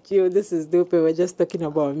like, Gio, this is dope. We were just talking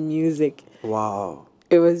about music. Wow.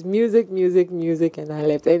 It was music, and I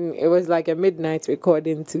left. And it was like a midnight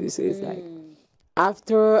recording too. So it's like,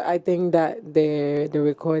 after I think that the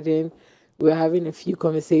recording, we were having a few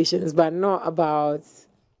conversations, but not about...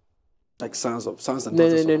 Like sounds and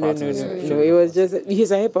No. artists. It was just,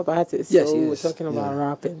 he's a hip-hop artist. Yes, so he we're is. talking about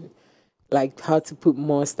rap and like how to put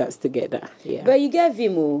more stuff together. Yeah. But you get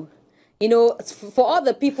Vimo. You know, for all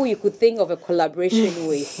the people you could think of a collaboration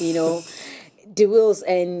with, you know, Dee Wills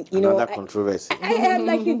and, you know... Another controversy. And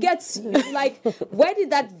like you get, like, where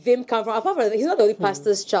did that Vim come from? Apart from, he's not the only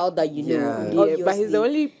pastor's child that you know. Yeah, but he's the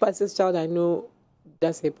only pastor's child I know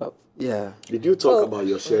that's hip-hop. Yeah. Did you talk about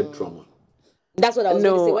your shared trauma? That's what I was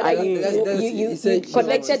No, going to say. You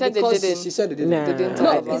connected because... She said it didn't. Nah. They didn't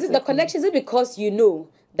talk No, about is it the connection? Is it because you know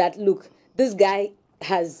that, look, this guy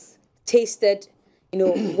has tasted, you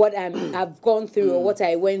know, what I've gone through or what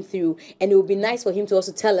I went through, and it would be nice for him to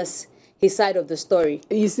also tell us his side of the story.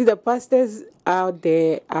 You see, the pastors out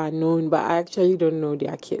there are known, but I actually don't know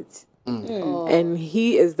their kids. And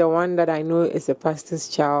he is the one that I know is a pastor's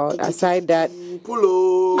child. Aside that,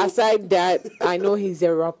 I know he's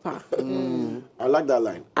a rapper. I like that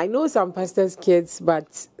line. I know some pastors' kids,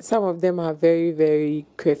 but some of them are very, very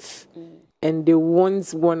criff. And they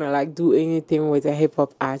won't want to like do anything with a hip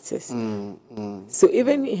hop artist. So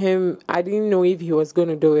even him, I didn't know if he was going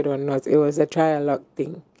to do it or not. It was a trial luck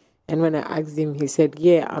thing. And when I asked him, he said,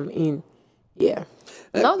 "Yeah, I'm in." Yeah.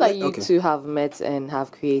 Now that you two have met and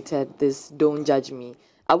have created this Don't Judge Me,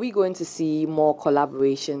 are we going to see more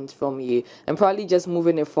collaborations from you? And probably just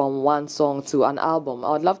moving it from one song to an album.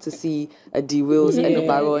 I would love to see a Dee Wills, Eno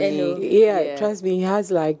Barony. Yeah, trust me, he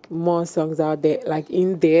has like more songs out there, like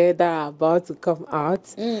in there that are about to come out.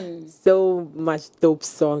 So much dope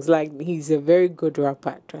songs. Like, he's a very good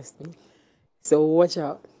rapper, trust me. So watch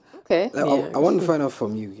out. Okay. I want to find out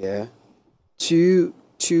from you, yeah. Two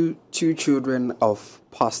children of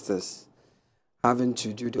pastors having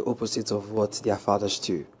to do the opposite of what their fathers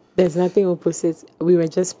do. There's nothing opposite. We were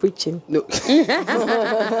just preaching. No.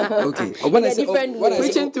 Okay. When I say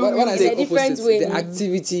opposite,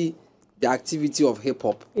 the activity of hip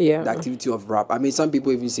hop, the activity of rap. I mean, some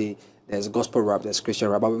people even say there's gospel rap, there's Christian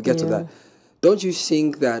rap, but we'll get to that. Don't you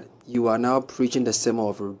think that you are now preaching the sermon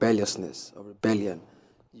of rebelliousness, of rebellion,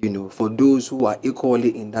 you know, for those who are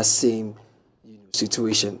equally in that same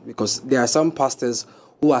situation? Because there are some pastors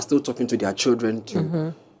who are still talking to their children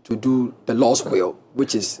to do the Lord's will,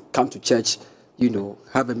 which is come to church, you know,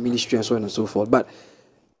 have a ministry and so on and so forth. But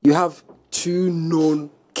you have two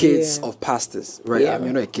known kids of pastors, right? I mean,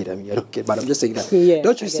 you're not a kid, you're not a kid, but I'm just saying that.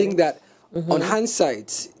 Don't you think that on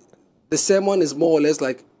hindsight, the sermon is more or less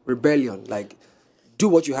like rebellion, like do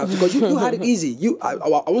what you have to, because you had it easy. I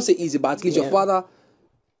won't say easy, but at least your father,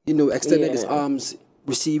 you know, extended his arms,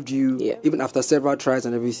 received you even after several tries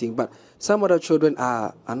and everything. But some other children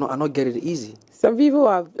are not getting it easy. Some people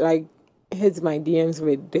have like hit my DMs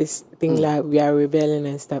with this thing like we are rebelling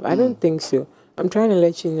and stuff. I don't think so. I'm trying to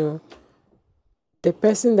let you know, the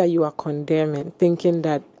person that you are condemning, thinking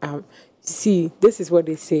that see, this is what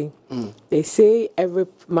they say. They say every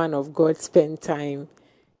man of God spend time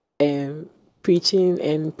preaching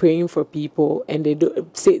and praying for people, and they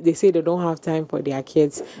say they don't have time for their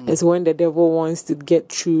kids. And so when the devil wants to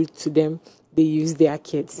get through to them, they use their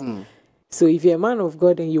kids. So if you're a man of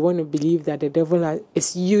God and you want to believe that the devil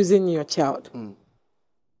is using your child,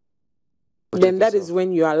 then that is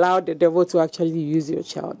when you allow the devil to actually use your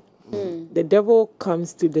child. The devil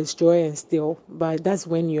comes to destroy and steal, but that's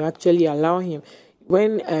when you actually allow him.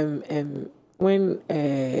 When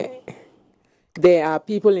there are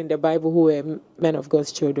people in the Bible who were men of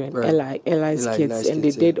God's children, Eli's kids, and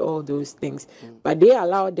they did all those things. But they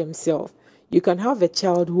allowed themselves. You can have a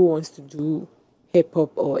child who wants to do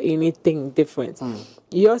hip-hop or anything different.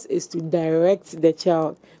 Yours is to direct the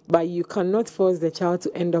child, but you cannot force the child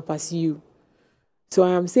to end up as you. So I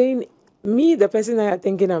am saying, me, the person that are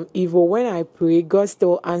thinking I'm evil, when I pray, God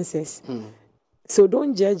still answers. So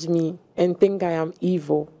don't judge me and think I am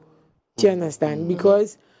evil. Do you understand?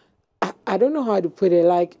 Because I don't know how to put it.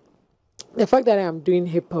 Like, the fact that I'm doing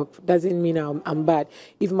hip hop doesn't mean I'm bad.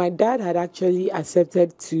 If my dad had actually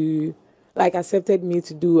accepted me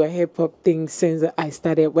to do a hip hop thing since I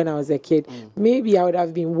started when I was a kid, maybe I would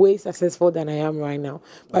have been way successful than I am right now.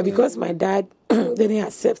 But because my dad didn't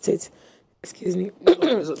accept it, excuse me,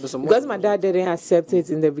 because my dad didn't accept it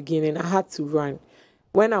in the beginning, I had to run.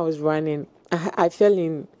 When I was running, I fell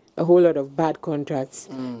in a whole lot of bad contracts,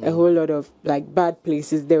 a whole lot of like bad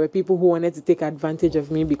places. There were people who wanted to take advantage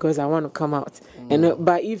of me because I want to come out.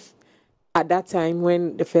 But if at that time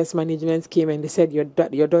when the first management came and they said your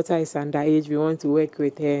daughter is underage, we want to work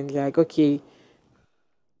with her, and like, okay,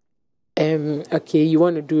 you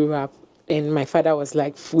want to do rap, and my father was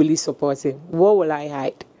like fully supporting. What will I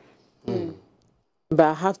hide? But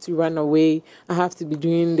I have to run away. I have to be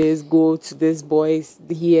doing this, go to this boys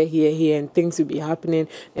here, and things will be happening,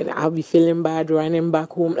 and I'll be feeling bad running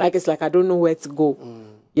back home. Like, it's like I don't know where to go.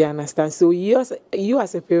 You understand? So you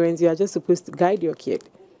as a parent, you are just supposed to guide your kid.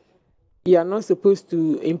 You are not supposed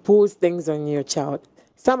to impose things on your child.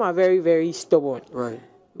 Some are very, very stubborn. Right.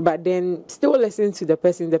 But then still listen to the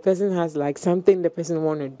person. The person has like something the person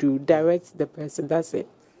want to do. Direct the person. That's it.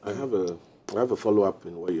 I have a follow-up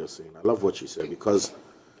in what you're saying. I love what you said, because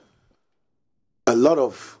a lot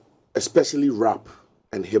of, especially rap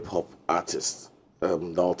and hip-hop artists,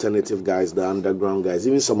 the alternative guys, the underground guys,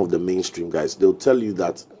 even some of the mainstream guys, they'll tell you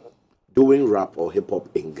that doing rap or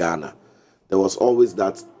hip-hop in Ghana, there was always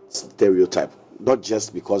that stereotype. Not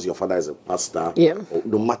just because your father is a pastor, or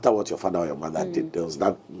no matter what your father or your mother did, there was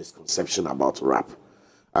that misconception about rap.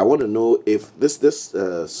 I want to know if this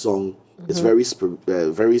song is very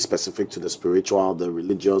specific to the spiritual, the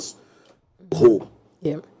religious whole.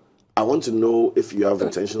 Yeah. I want to know if you have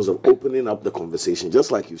intentions of opening up the conversation,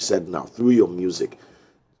 just like you said now, through your music,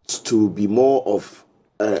 to be more of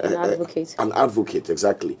an advocate,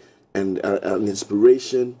 exactly, and an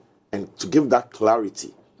inspiration, and to give that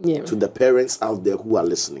clarity to the parents out there who are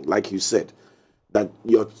listening. Like you said, that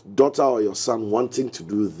your daughter or your son wanting to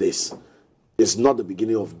do this is not the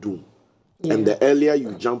beginning of doom. And the earlier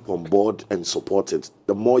you jump on board and support it,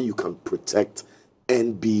 the more you can protect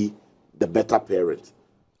and be the better parent.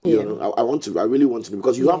 You know, I really want to know,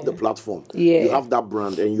 because you have the platform, you have that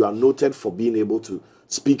brand, and you are noted for being able to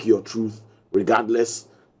speak your truth regardless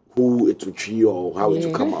who it will treat or how it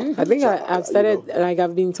will come out. I think I've started, like,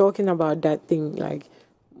 I've been talking about that thing, like,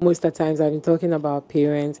 most of the times I've been talking about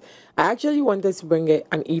parents. I actually wanted to bring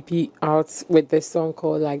an EP out with this song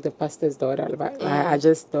called, like, The Pastor's Daughter, but I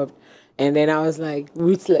just stopped. And then I was like,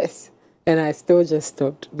 ruthless. And I still just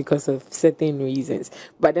stopped because of certain reasons.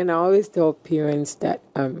 But then I always tell parents that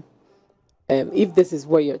if this is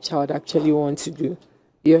what your child actually wants to do,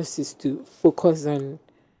 yours is to focus on,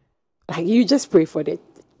 like, you just pray for the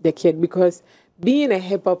kid. Because being a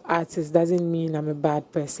hip-hop artist doesn't mean I'm a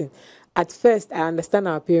bad person. At first, I understand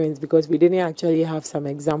our parents because we didn't actually have some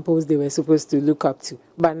examples they were supposed to look up to.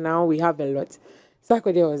 But now we have a lot.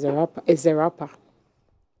 Sarkodie is a rapper.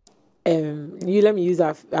 You let me use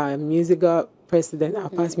our musical president, our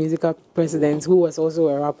past musical president, who was also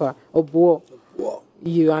a rapper, Obuo.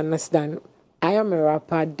 You understand? I am a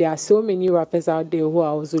rapper. There are so many rappers out there who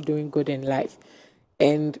are also doing good in life.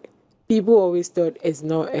 And people always thought it's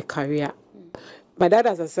not a career. My dad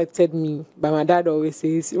has accepted me, but my dad always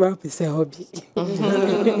says, rap is a hobby.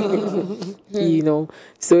 You know?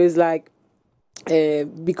 So it's like,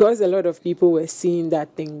 because a lot of people were seeing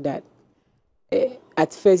that thing that,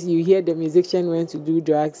 at first you hear the musician went to do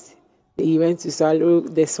drugs, he went to swallow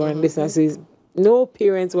this one. So no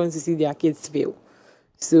parents want to see their kids fail.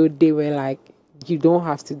 So they were like, you don't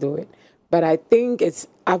have to do it. But I think it's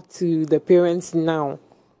up to the parents now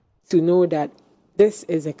to know that this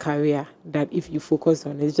is a career that if you focus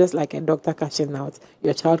on, it's just like a doctor cashing out.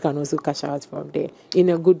 Your child can also cash out from there in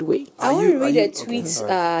a good way. I want to read a tweet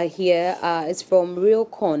here. It's from Real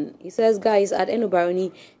Con. He says, guys, at Eno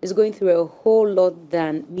Barony is going through a whole lot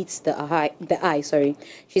than meets the eye. Sorry.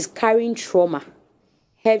 She's carrying trauma.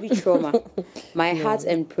 Heavy trauma. My heart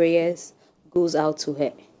and prayers goes out to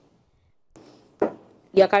her.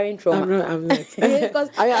 You're carrying trauma. I'm not.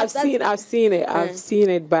 I've seen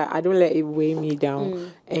it, but I don't let it weigh me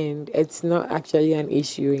down. And it's not actually an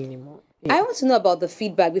issue anymore. Yeah. I want to know about the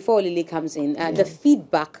feedback before Lily comes in. The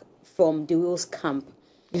feedback from the Wills camp.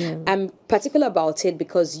 I'm particular about it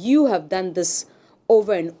because you have done this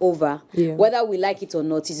over and over. Whether we like it or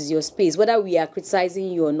not, it is your space. Whether we are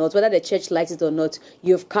criticizing you or not, whether the church likes it or not,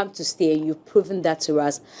 you've come to stay and you've proven that to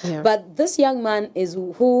us. But this young man is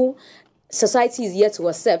who society is yet to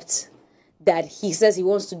accept that he says he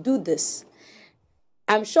wants to do this.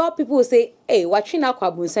 I'm sure people will say, hey, watching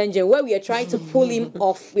Akwabun Sanjay, where we are trying to pull him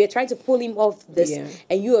off, this,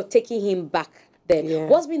 and you are taking him back there.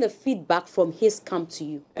 What's been the feedback from his camp to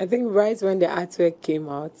you? I think right when the artwork came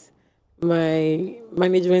out, my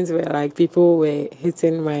management were like, people were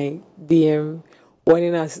hitting my DM,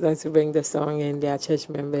 wanting us not to bring the song, and their church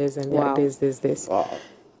members, and their this. Wow.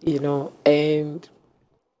 You know, and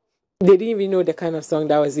they didn't even know the kind of song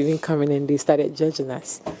that was even coming, and they started judging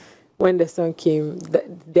us. When the song came,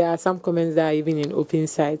 there are some comments that are even in open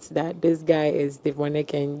sites that this guy is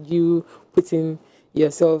demonic, and you putting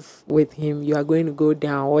yourself with him, you are going to go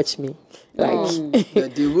down. Watch me. Like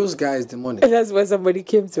The Dee Wills guy is demonic. that's what somebody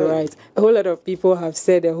came to write. A whole lot of people have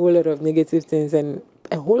said a whole lot of negative things, and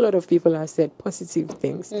a whole lot of people have said positive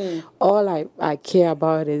things. All I care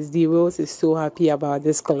about is Dee Wills is so happy about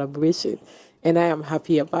this collaboration, and I am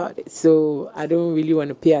happy about it. So I don't really want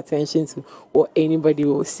to pay attention to what anybody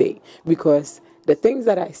will say, because the things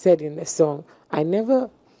that I said in the song, I never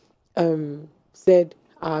said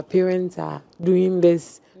our parents are doing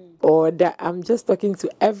this or that. I'm just talking to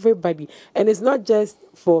everybody, and it's not just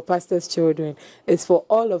for pastors' children, it's for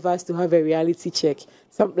all of us to have a reality check.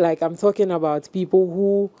 Like I'm talking about people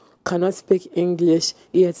who cannot speak English,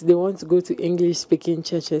 yet they want to go to English speaking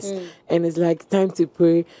churches, and it's like time to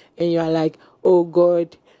pray, and you're like, oh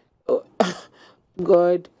God,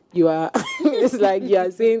 God, you are it's like you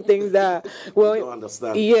are saying things that, well, don't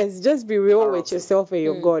understand. Yes, just be real with yourself and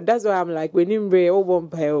your God. That's why I'm like, when you pray, oh bro,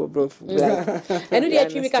 like, I know they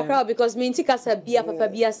actually make a crowd because me tika sabia papa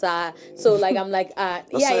bia sa. So like I'm like no.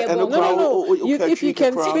 If you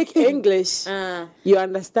can speak English, you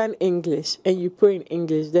understand English, and you pray in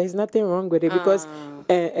English, there's nothing wrong with it, because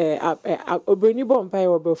obroni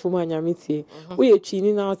bompire obrofuma nyamiti. We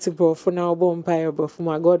chini now to brofuna bompire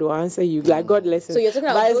obrofuma. God will answer you. Like God listen. So you're talking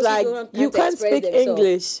about those like who you can't speak themselves.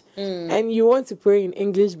 English, and you want to pray in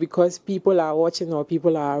English because people are watching or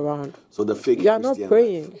people are around. So the fake You are not Christian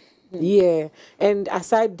praying. life. Yeah. And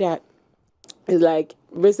aside that, it's like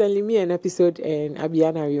recently me an episode in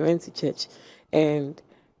Abiana, we went to church, and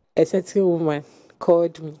a certain woman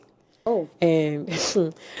called me. Oh. And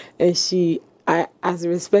and she, as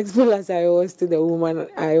respectful as I was to the woman,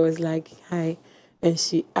 I was like, hi. And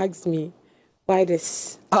she asked me, why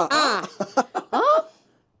this?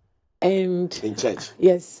 And In church.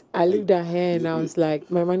 yes, I looked at her and I was like,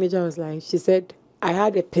 my manager was like, she said, I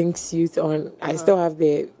had a pink suit on. I still have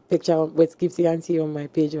the picture with Gifty Auntie on my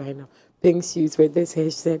page right now. Pink suit with this hair.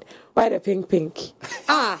 She said, why the pink?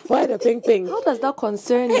 Why the pink? How does that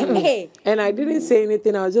concern you? And I didn't say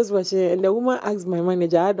anything. I was just watching it. And the woman asked my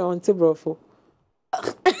manager, I don't want to brofo. So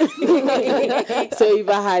if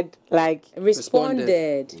I had like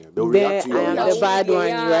responded, Yeah, they'll there react to I your am reaction. the bad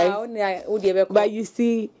one, right? But you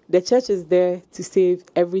see, the church is there to save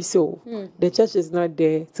every soul. The church is not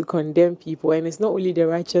there to condemn people, and it's not only the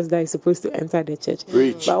righteous that is supposed to enter the church.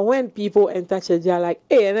 Preach. But when people enter church, they are like,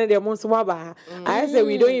 hey, and then they want some I say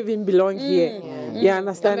we don't even belong here. You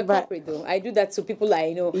understand? I'm a But corporate though. I do that to people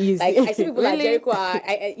I know. Yes. Like I see people like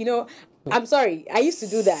Jericho. I'm sorry. I used to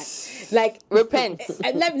do that. Like Repent.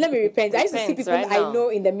 Let me repent. I used to see Repent people right I now. know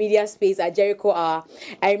in the media space at Jericho. I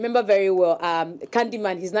remember very well.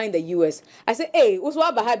 Candyman. He's now in the US. I said, hey, who's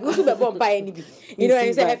what about who's the bomb by any? You know, and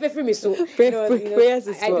he said, "Hey, free me so." prayers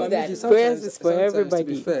is I for do that. Prayers is for Sometimes, everybody. To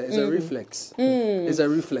be fair, it's a reflex. It's a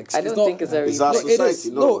reflex. I don't think it's a It's our reflex.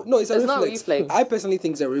 society. No, it's a It's not a reflex. reflex. I personally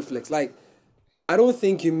think it's a reflex. Like, I don't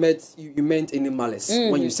think you meant any malice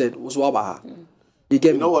when you said "Uswabaha." You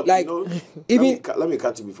get You know me? what? Like, even let me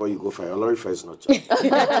cut you before you go for your lorry first, not church.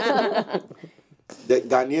 The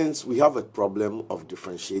Ghanaians, we have a problem of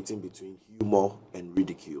differentiating between humor and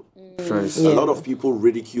ridicule. first, A lot of people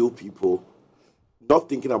ridicule people, not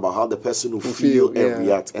thinking about how the person will feel and yeah.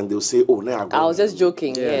 react, and they'll say, "Oh, now I was just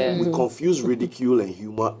joking. Yeah. We confuse ridicule and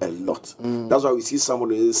humor a lot. That's why we see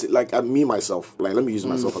someone like me myself. Like, let me use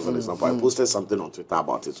myself as an example. I posted something on Twitter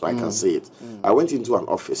about it, so I can say it. I went into an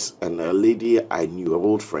office, and a lady I knew, an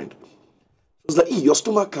old friend, she was like, "Hey, your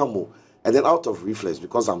stomach camel." And then out of reflex,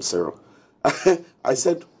 because I'm Sarah, I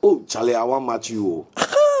said, "Oh, Charlie, I want match you."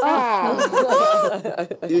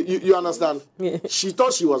 You understand? Yeah. She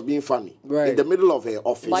thought she was being funny in the middle of her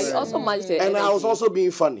office. But you also matched the And I was energy. also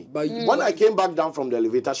being funny. But When I came back down from the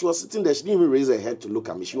elevator, she was sitting there. She didn't even raise her head to look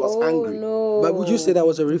at me. She was angry. No. but would you say that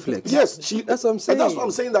was a reflex? Yes, That's what I'm saying. And that's what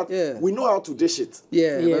I'm saying, that Yeah. we know how to dish it.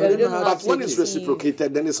 Yeah, Yeah. but we don't know how But to when take it's it.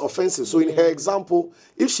 reciprocated, then it's offensive. So in her example,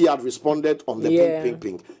 if she had responded on the Yeah.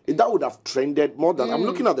 pink, that would have trended more than... I'm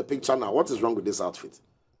looking at the picture now. What is wrong with this outfit?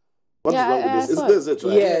 What is Yeah, wrong I with this? saw Is this it,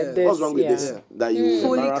 right? Yeah, What's wrong with this, this? yeah. That you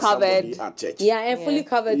Fully embarrass somebody covered. at church. Yeah, and fully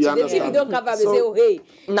covered. You So if you understand? don't cover, they So- say, "Oh, hey."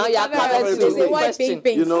 Now you're covered They too. say, "Why Question.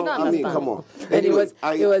 pink?" You know, don't I mean, understand. come on. And Anyway,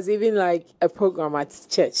 it was even like a program at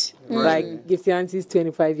church, like Gifty Auntie's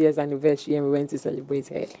 25 years anniversary, and we went to celebrate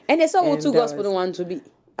her. And they saw who And two that gospel was- want to be.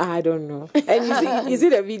 I don't know. And you see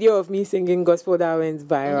the video of me singing gospel that went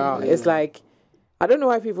viral. It's like, I don't know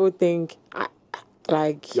why people think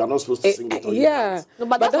like you're not supposed to sing it on your yeah. hands. No,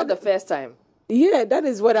 but that's not the first time. Yeah, that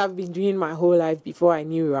is what I've been doing my whole life before I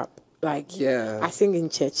knew rap. Like, Yeah. I sing in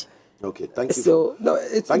church. Okay, thank you. So No,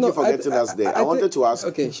 it's Thank no, you for getting us there. I wanted to ask.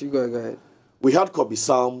 Okay, go ahead. We had Kobe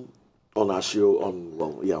Sam on our show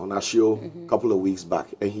on our show a couple of weeks back,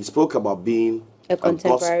 and he spoke about being a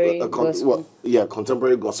contemporary gospel.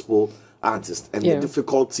 Contemporary gospel artist, and the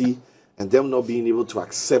difficulty and them not being able to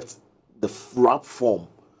accept the rap form.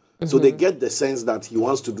 So they get the sense that he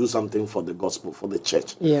wants to do something for the gospel, for the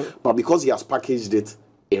church. Yeah. But because he has packaged it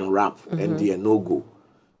in rap and they are no-go,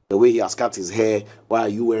 the way he has cut his hair, why are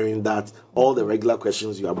you wearing that? All the regular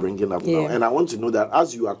questions you are bringing up now. And I want to know that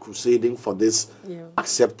as you are crusading for this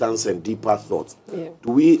acceptance and deeper thought,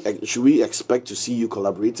 should we expect to see you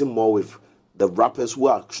collaborating more with the rappers who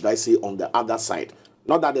are, should I say, on the other side?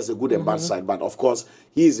 Not that there's a good and bad side, but of course,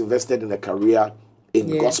 he is invested in a career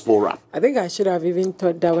in gospel rap. I think I should have even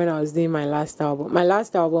thought that when I was doing my last album. My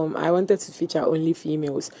last album, I wanted to feature only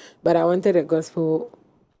females, but I wanted a gospel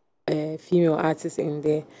female artist in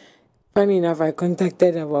there. Funny enough, I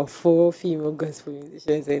contacted about 4 female gospel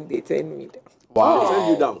musicians and they turned me down. Wow. They turned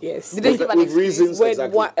you down? Yes. Did they give an with reasons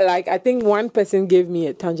exactly? I think one person gave me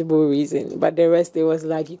a tangible reason, but the rest, it was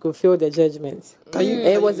like you could feel the judgment.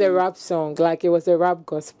 It was a rap song, like it was a rap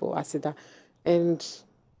gospel, I said that. And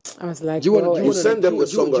I was like, do you want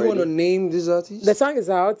to name these artists? The song is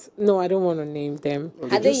out. No, I don't want to name them.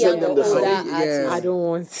 Are they young or older artists? I don't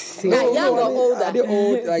want to say. Young or older? Are they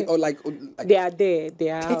old? They are there. They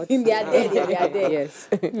are out. They are there. Yes.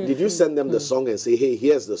 Did you send them the song and say, hey,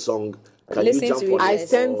 here's the song? Can Listen you jump to on it. it? I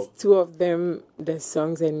sent 2 of them the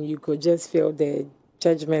songs and you could just feel the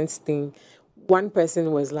judgment thing. One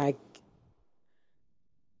person was like,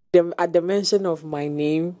 at the mention of my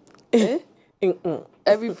name,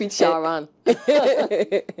 Every feet shall run.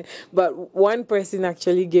 But one person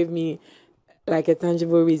actually gave me like a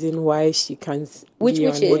tangible reason why she can't Which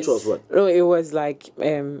was what? No, it was like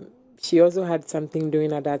she also had something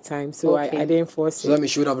doing at that time, so I didn't force it. So that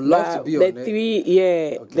means she would have loved to be on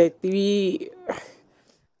it. The 3,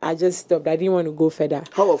 I just stopped. I didn't want to go further.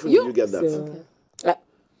 How often do you get that? So,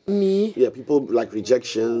 me? Yeah, people like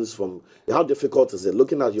rejections from. How difficult is it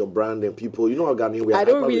looking at your brand and people? You know how Ghanaian we are. I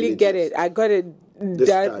don't really get it. I got it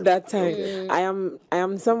that time. Okay. I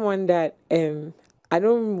am someone that I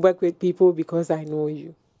don't work with people because I know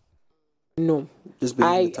you. No,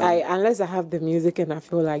 I unless I have the music and I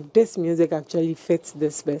feel like this music actually fits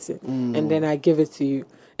this person, and then I give it to you.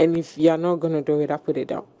 And if you're not gonna do it, I put it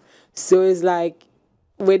down. So it's like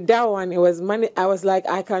with that one, it was money. I was like,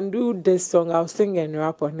 I can do this song. I'll sing and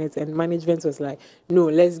rap on it. And management was like, no,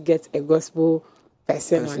 let's get a gospel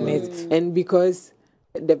person on it. And because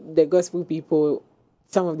the gospel people,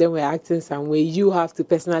 some of them were acting some way, you have to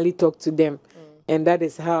personally talk to them. And that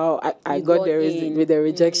is how I got there with the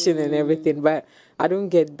rejection and everything. But I don't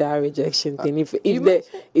get that rejection thing.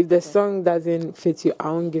 If the song doesn't fit you,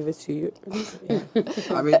 I won't give it to you. Yeah.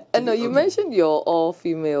 I mean, No, you mentioned your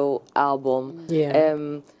all-female album. Yeah.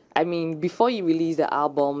 I mean, before you released the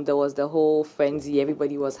album, there was the whole frenzy.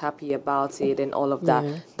 Everybody was happy about it and all of that.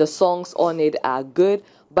 Yeah. The songs on it are good.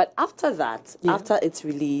 But after that, after its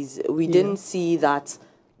release, we didn't see that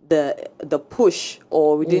the push,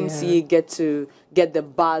 or we didn't see it get the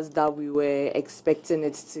buzz that we were expecting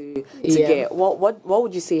it to get. What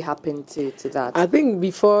would you say happened to that? I think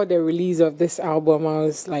before the release of this album, I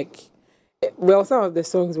was like, well, some of the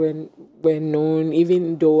songs were known,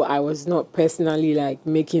 even though I was not personally like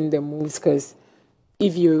making the moves, because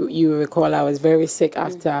if you recall, I was very sick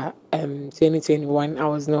after 2021. I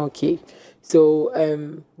was not okay. So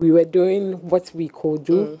we were doing what we could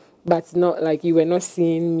do, but not like you were not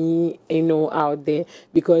seeing me, out there,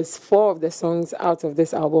 because 4 of the songs out of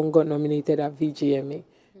this album got nominated at VGMA.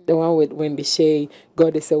 The one with Wendy Shay,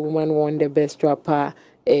 God is a Woman, won the best rapper.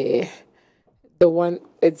 The one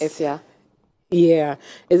it's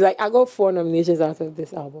like I got 4 nominations out of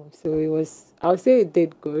this album, so it was. I would say it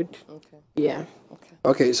did good. Okay. Yeah.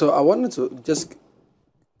 Okay, so I wanted to just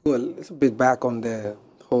go a little bit back on the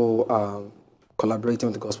whole collaborating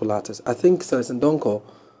with the gospel artists. I think Celestine Donko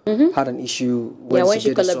had an issue when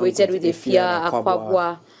she collaborated with Ifya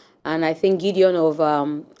Akwabwa, and I think Gideon of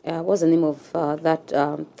what's the name of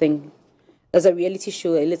that thing? There's a reality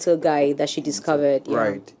show, a little guy that she discovered. Yeah.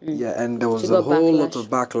 Right. Yeah, and there was a whole lot of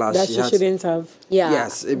backlash. That she shouldn't have. Yeah.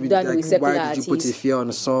 Yes. Why did you put Ifya on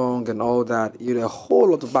a song and all that? A whole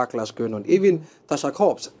lot of backlash going on. Even Tasha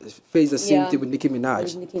Cobbs faced the same thing with Nicki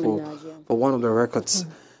Minaj, for one of the records.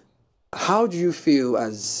 How do you feel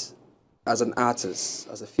as an artist,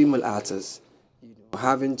 as a female artist,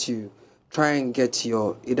 having to try and get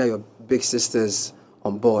either your big sisters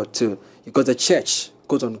on board too? Because the church,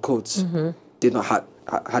 quote unquote, did not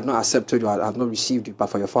had not accepted you, had not received you, but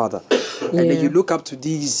for your father. And then you look up to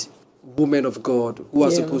these women of God who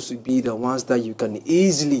are supposed to be the ones that you can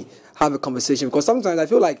easily have a conversation. Because sometimes I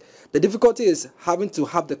feel like the difficulty is having to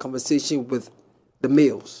have the conversation with the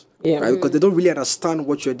males, right? Because they don't really understand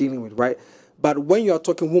what you're dealing with, right? But when you're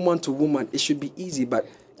talking woman to woman, it should be easy. But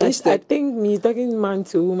instead, I think me talking man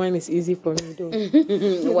to woman is easy for me, though.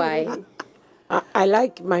 Why? I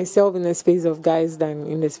like myself in the space of guys than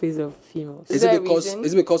in the space of females. Is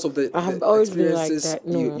it because of the I have always been like experiences that.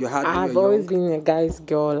 No, you had? I have always been a guy's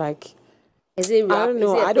girl. Like, Is it rap? I don't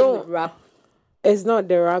know. Is it I don't. rap. It's not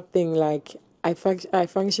the rap thing. Like, I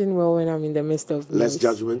function well when I'm in the midst of Less males.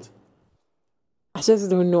 judgment. I just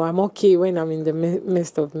don't know. I'm okay when I'm in the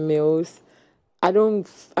midst of males. I don't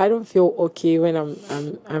feel okay when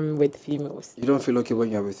I'm with females. You don't feel okay when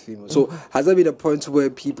you're with females. So has there been a point where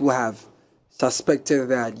people have suspected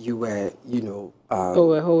that you were, A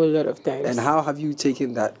whole lot of times. and how have you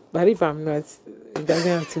taken that? But if I'm not, it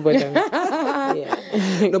doesn't have to bother me. Yeah.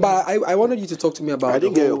 No, but I wanted you to talk to me about. I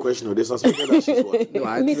didn't get your question. Or they suspected that she's what?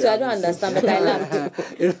 No, Me too, I don't understand, but I laugh.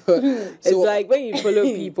 It's like when you follow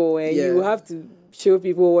people and you have to show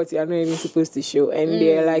people what you are not even supposed to show, and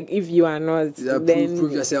they're like, if you are not, then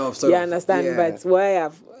prove yourself. You understand? Yeah. But why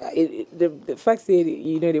the fact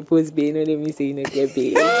that the post be, they mean say get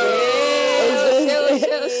paid.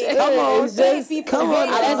 Come on, Just people. come on.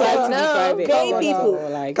 I Like, no, no, gay come people.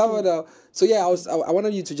 on, like, Come on now. So yeah, I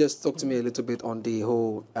wanted you to just talk to me a little bit on the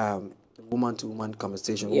whole woman to woman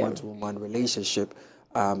conversation, woman to woman relationship.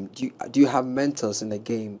 Do you have mentors in the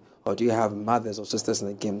game, or do you have mothers or sisters in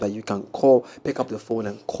the game that you can call, pick up the phone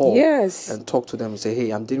and call, and talk to them and say,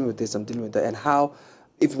 hey, I'm dealing with this, I'm dealing with that, and how,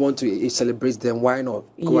 if you want to celebrate them, why not?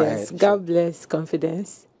 Go ahead. God bless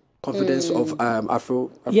confidence. Confidence of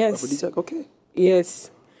Afro. Yes. Aphrodisiac. Okay.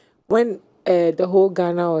 Yes. When the whole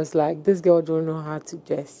Ghana was like, this girl don't know how to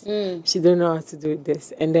dress. She don't know how to do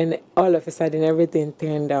this. And then all of a sudden, everything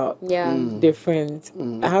turned out different.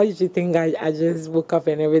 How did you think I just woke up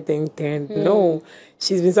and everything turned? No.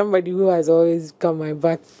 She's been somebody who has always got my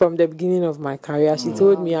back from the beginning of my career. She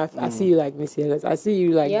told me, I see you like Miss Ellis. I see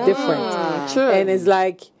you like different. True. And it's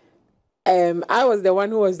like, I was the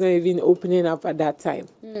one who was not even opening up at that time.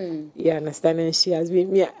 You understand? And she has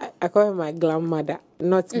been me. I call her my glam mother,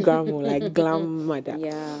 not grandma, like glam mother.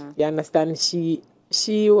 Yeah. You understand? She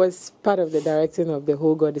was part of the directing of the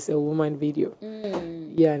whole God is a Woman video.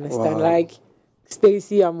 You understand? Wow. Like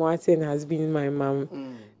Stacey Amwatin has been my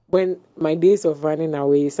mom. When my days of running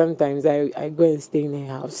away, sometimes I go and stay in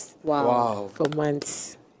her house. Wow. For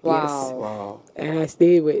months. Wow. Yes. Wow. And I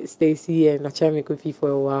stay with Stacey and Nachamikofi for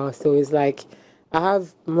a while. So it's like I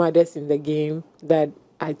have mothers in the game that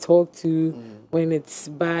I talk to when it's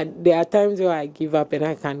bad. There are times where I give up and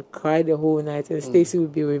I can cry the whole night, and Stacey will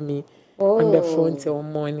be with me on the phone till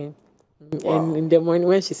morning. And in the morning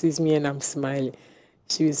when she sees me and I'm smiling,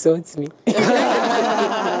 she insults me. On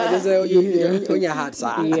your heart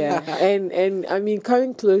side. Yeah. And I mean,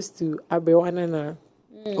 coming close to Abewanana.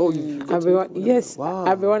 Oh, Yes, wow.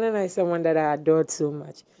 Abewanana is someone that I adored so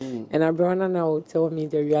much. And Abewanana will tell me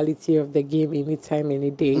the reality of the game anytime,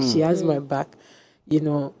 any day. She has my back.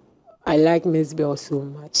 I like Miss Bell so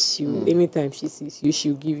much. Anytime she sees you,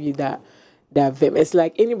 she'll give you that vim. It's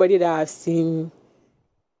like anybody that I've seen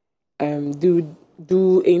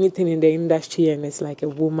do anything in the industry, and it's like a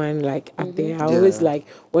woman like up there. I always like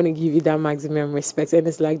want to give you that maximum respect, and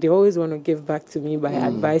it's like they always want to give back to me by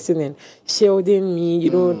advising and shielding me,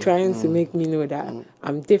 trying to make me know that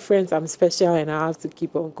I'm different, I'm special, and I have to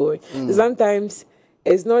keep on going. Sometimes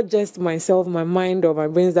it's not just myself, my mind or my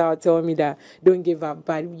brains that are telling me that don't give up,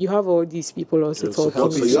 but you have all these people also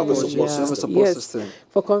talking. So you have a support system.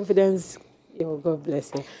 For confidence, God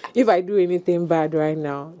bless you. If I do anything bad right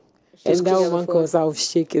now, and that woman calls out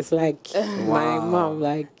shake, it's like my mom,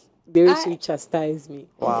 like the way she chastised me.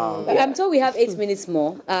 Wow. I'm told we have 8 minutes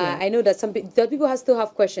more. I know that some people still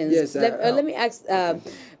have questions. Yes. Let me ask,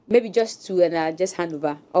 maybe just two, and I just hand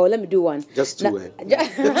over. Or let me do one. Just two.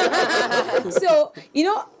 So,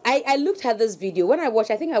 I looked at this video. When I watched,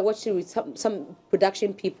 I think I watched it with some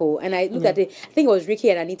production people, and I looked at it. I think it was Ricky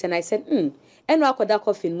and Anita, and I said, Eno Akoda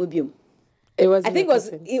coffee in Mubium. It was. I think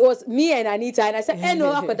it was me and Anita, and I said,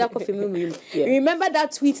 "Eno Akoda coffee Mubium." Remember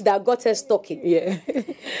that tweet that got us talking? Yeah.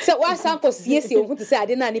 So what sample you want to say? I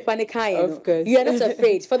didn't any panic. Of course. You are not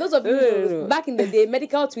afraid. For those of you who back in the day,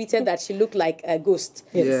 Medical tweeted that she looked like a ghost.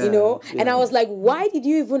 Yes. And I was like, why did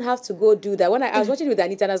you even have to go do that? When I was watching it with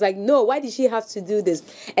Anita, and I was like, no, why did she have to do this?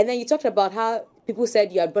 And then you talked about how people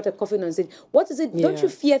said you had brought a coffin on stage. What is it? Don't you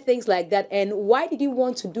fear things like that? And why did you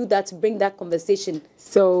want to do that, to bring that conversation?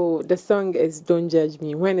 So the song is Don't Judge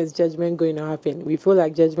Me. When is judgment going to happen? We feel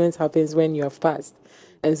like judgment happens when you have passed.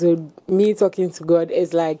 And so me talking to God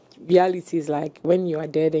is like, reality is like when you are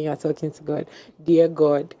dead and you are talking to God, dear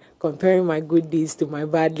God, comparing my good deeds to my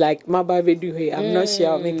bad. Like, my bad do here. I'm not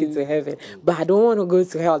sure I'll make it to heaven, but I don't want to go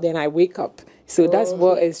to hell. Then I wake up. So that's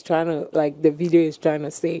what it's trying to, like, the video is trying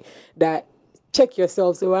to say, that check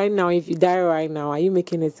yourself. So right now, if you die right now, are you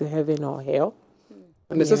making it to heaven or hell?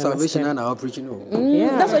 And there's a salvation and our preaching.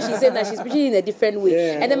 Yeah. That's what she said, that she's preaching in a different way.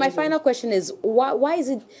 Yeah. And then my final question is, why is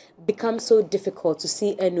it become so difficult to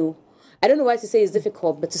see Eno? I don't know why to say it's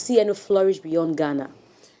difficult, but to see Eno flourish beyond Ghana.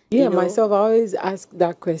 Yeah, myself, I always ask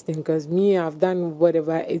that question because me, I've done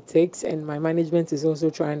whatever it takes, and my management is also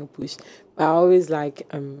trying to push. I always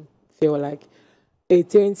feel like, you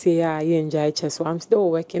enjoy chess, so I'm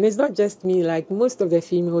still working. It's not just me, like most of the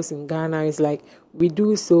females in Ghana is like, we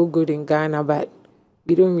do so good in Ghana, but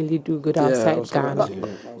we don't really do good outside Ghana.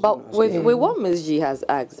 But with what Ms. G has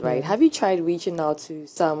asked, right, have you tried reaching out to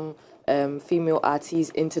some female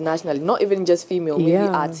artists internationally? Not even just female, maybe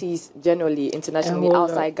artists generally, internationally,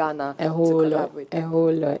 outside Ghana, a whole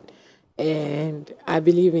lot. And I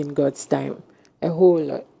believe in God's time. A whole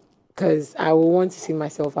lot. Because I will want to see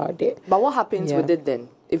myself out there. But what happens with it then?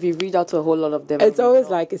 If you reach out to a whole lot of them? It's always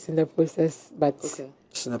like it's in the process, but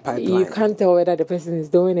it's in the pipeline. You can't tell whether the person is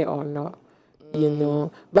doing it or not.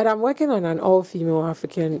 But I'm working on an all-female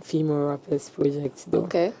African female rappers project, though.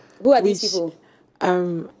 Okay. Who are these people?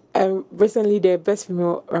 Recently, the best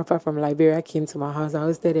female rapper from Liberia came to my house. I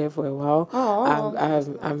was there for a while.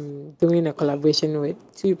 I'm doing a collaboration with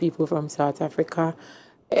 2 people from South Africa.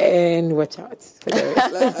 And watch out. Are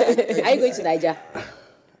you going to Niger?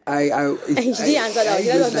 She didn't answer that. She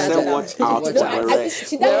doesn't answer that. Watch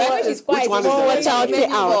out. She's quiet.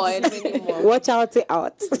 Watch out.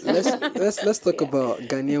 Let's talk about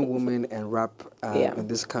Ghanaian women and rap in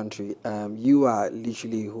this country. You are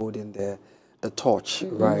literally holding the torch,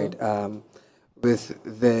 right? With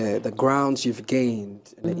the grounds you've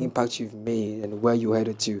gained and the impact you've made and where you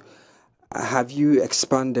headed to. Have you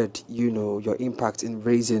expanded, your impact in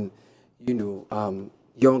raising,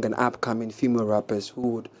 young and upcoming female rappers who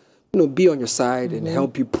would, be on your side and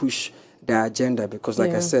help you push the agenda? Because,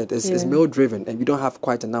 like I said, it's male-driven, and we don't have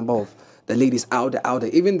quite a number of the ladies out there.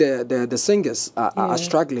 Even the singers are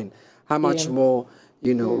struggling. How much more,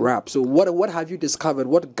 rap? So what have you discovered?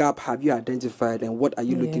 What gap have you identified, and what are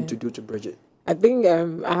you looking to do to bridge it? I think I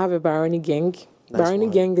have a Barony gang. Barony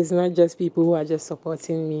gang is not just people who are just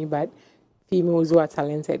supporting me, but females who are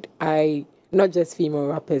talented. Not just female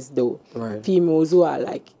rappers though. Right. Females who are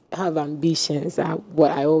have ambitions are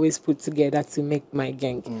what I always put together to make my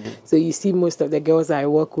gang. So you see most of the girls I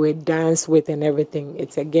work with, dance with and everything.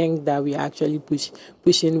 It's a gang that we actually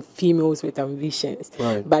pushing females with ambitions.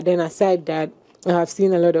 Right. But then aside that, I have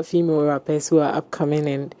seen a lot of female rappers who are upcoming,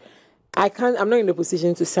 and I'm not in the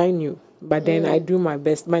position to sign you. But then I do my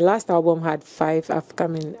best. My last album had 5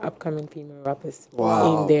 upcoming female rappers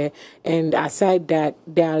in there. And aside that,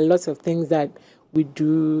 there are lots of things that we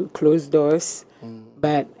do closed doors.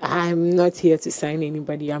 But I'm not here to sign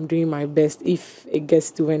anybody. I'm doing my best. If it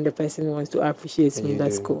gets to when the person wants to appreciate me,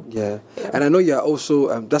 that's cool. Yeah. And I know you are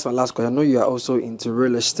also, that's my last question, I know you are also into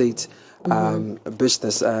real estate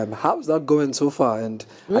business. How's that going so far? And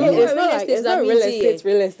it's not real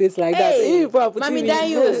estate like that. Hey, Mommy,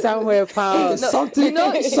 you somewhere, pal. Something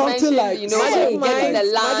like something like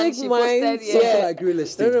real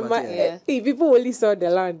estate. People only saw the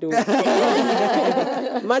land though.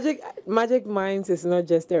 Magic Minds is not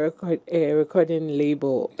just a recording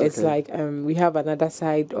label. It's like we have another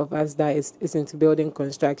side of us that is into building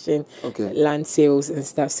construction, land sales and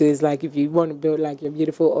stuff. So it's like if you want to build like your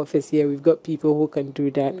beautiful office here, we've got people who can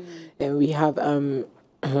do that, and we have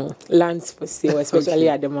lands for sale, especially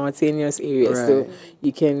at the mountainous areas. Right. So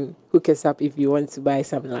you can hook us up if you want to buy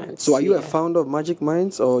some land. So are you a founder of Magic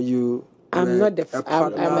Minds, or you? I'm not the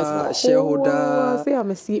I'm a shareholder. I'll say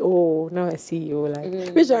I'm a CEO, not a CEO.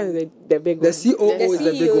 Which one is the big one? The COO is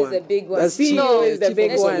the big one. The CEO is the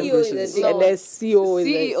big one. And the CEO is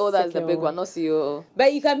CEO, that's the big one, not COO.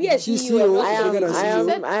 But you can be a CEO. I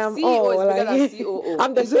am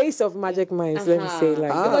I'm the face of Magic Minds. Let me say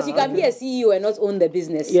because you can be a CEO and not own the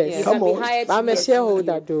business. Yes, you can be hired. I'm a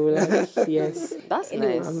shareholder, though. Yes, that's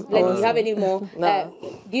nice. Do you have any more?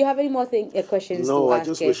 Do you have any more questions? No, I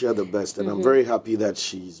just wish her the best. And I'm very happy that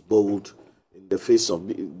she's bold in the face of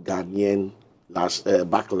Ghanaian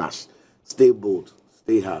backlash. Stay bold,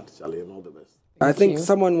 stay hard, Charlie, and all the best. I think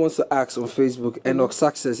someone wants to ask on Facebook, Enoch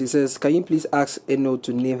Success. He says, can you please ask Eno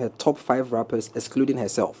to name her top 5 rappers, excluding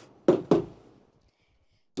herself?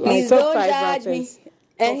 Please don't judge me.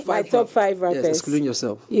 My top 5 rappers. Yes, excluding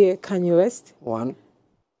yourself. Yeah, Kanye West. 1.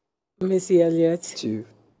 Missy Elliott. 2.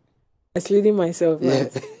 Excluding myself. Yeah.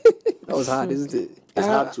 That was hard, isn't it? It's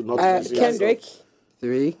hard to not Kendrick.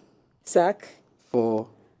 3. Sack. 4.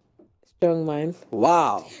 Strong man.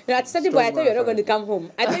 Wow. At certain point, I thought you were not going to come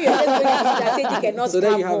home. I thought you were just going to strategic and not So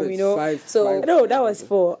then come you have home, it, you know. five. No, that was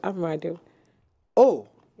 4. Amrado. Oh.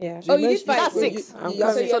 Yeah. Oh, you did 5. That's 6. So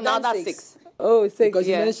So you're now done that's 6. 6. Oh, 6. Because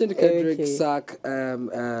you Yeah. mentioned Kendrick, Okay. Sack,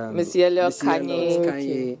 Missy Elliott, Kanye,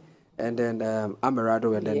 Okay. and then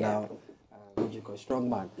Amarado, and then now what you call Strong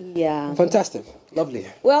Man. Yeah. Fantastic, lovely.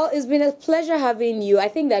 Well, it's been a pleasure having you. I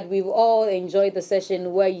think that we've all enjoyed the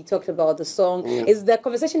session where you talked about the song. It's the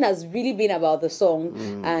conversation has really been about the song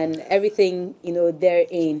and everything, you know,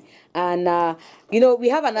 therein. And you know, we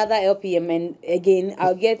have another LPM, and again,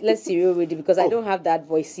 let's see real ready because I don't have that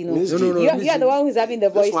voice, you know. Miss G. You're the one who's having the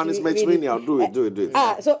voice. This one is Mitch Mini. I'll do it. Do it.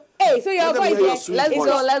 So your Let them voice. hear your Yeah, sweet let's voice.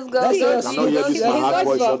 go. Let's go. Let's See, go. I know you use my hard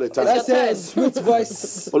voice all the time. Let's say sweet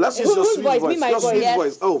voice. Oh, let's use your Whose sweet voice? voice. Me, my Your voice. sweet Yes,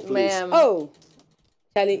 voice. Oh, please. ma'am. Oh,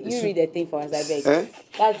 Charlie, you read the thing for us, I beg. Eh?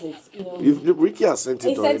 That's it. You know. Ricky has sent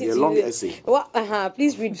He it sent already. it A to long you. essay. Well,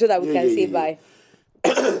 please read so that we Yeah, can yeah, say yeah, bye.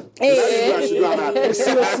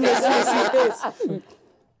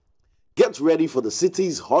 Get ready for the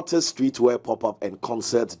city's hottest streetwear pop-up and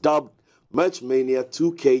concert dubbed Merch Mania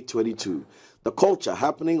 2K22. The culture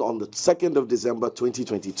happening on the 2nd of December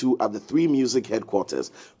 2022 at the 3 Music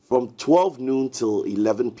headquarters from 12 noon till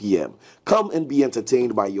 11 p.m. Come and be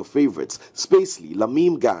entertained by your favorites, Spacely,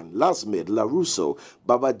 Lamim Gang, Lasmid, LaRusso,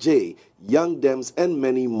 Baba J, Young Dems, and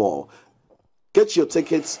many more. Get your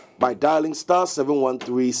tickets by dialing *713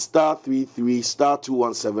 *33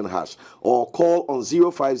 *217# or call on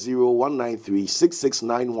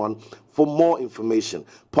 050-193-6691 for more information.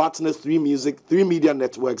 Partners 3 Music, 3 Media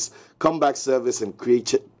Networks, Comeback Service and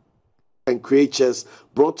Creatures,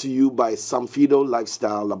 brought to you by Samfido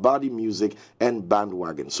Lifestyle, Labadi Music, and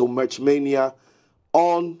Bandwagon. So Merch Mania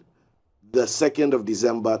on the 2nd of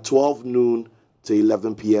December, 12 noon to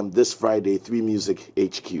 11 p.m. this Friday, 3 Music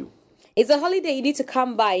HQ. It's a holiday you need to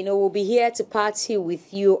come by. You know, we'll be here to party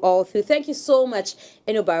with you all through. Thank you so much,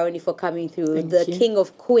 Eno Barony, for coming through. Thank you. King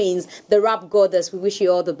of Queens, the rap goddess. We wish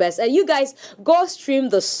you all the best. And you guys, go stream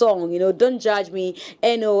the song. You know, don't judge me,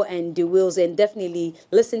 Eno and Dee Wills, and definitely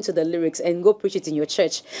listen to the lyrics and go preach it in your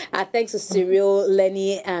church. Thanks to Cyril,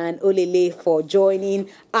 Lenny, and Olele for joining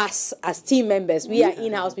us as team members. We are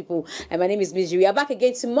in-house people. And my name is Miss G. We are back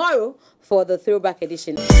again tomorrow for the Throwback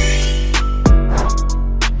Edition.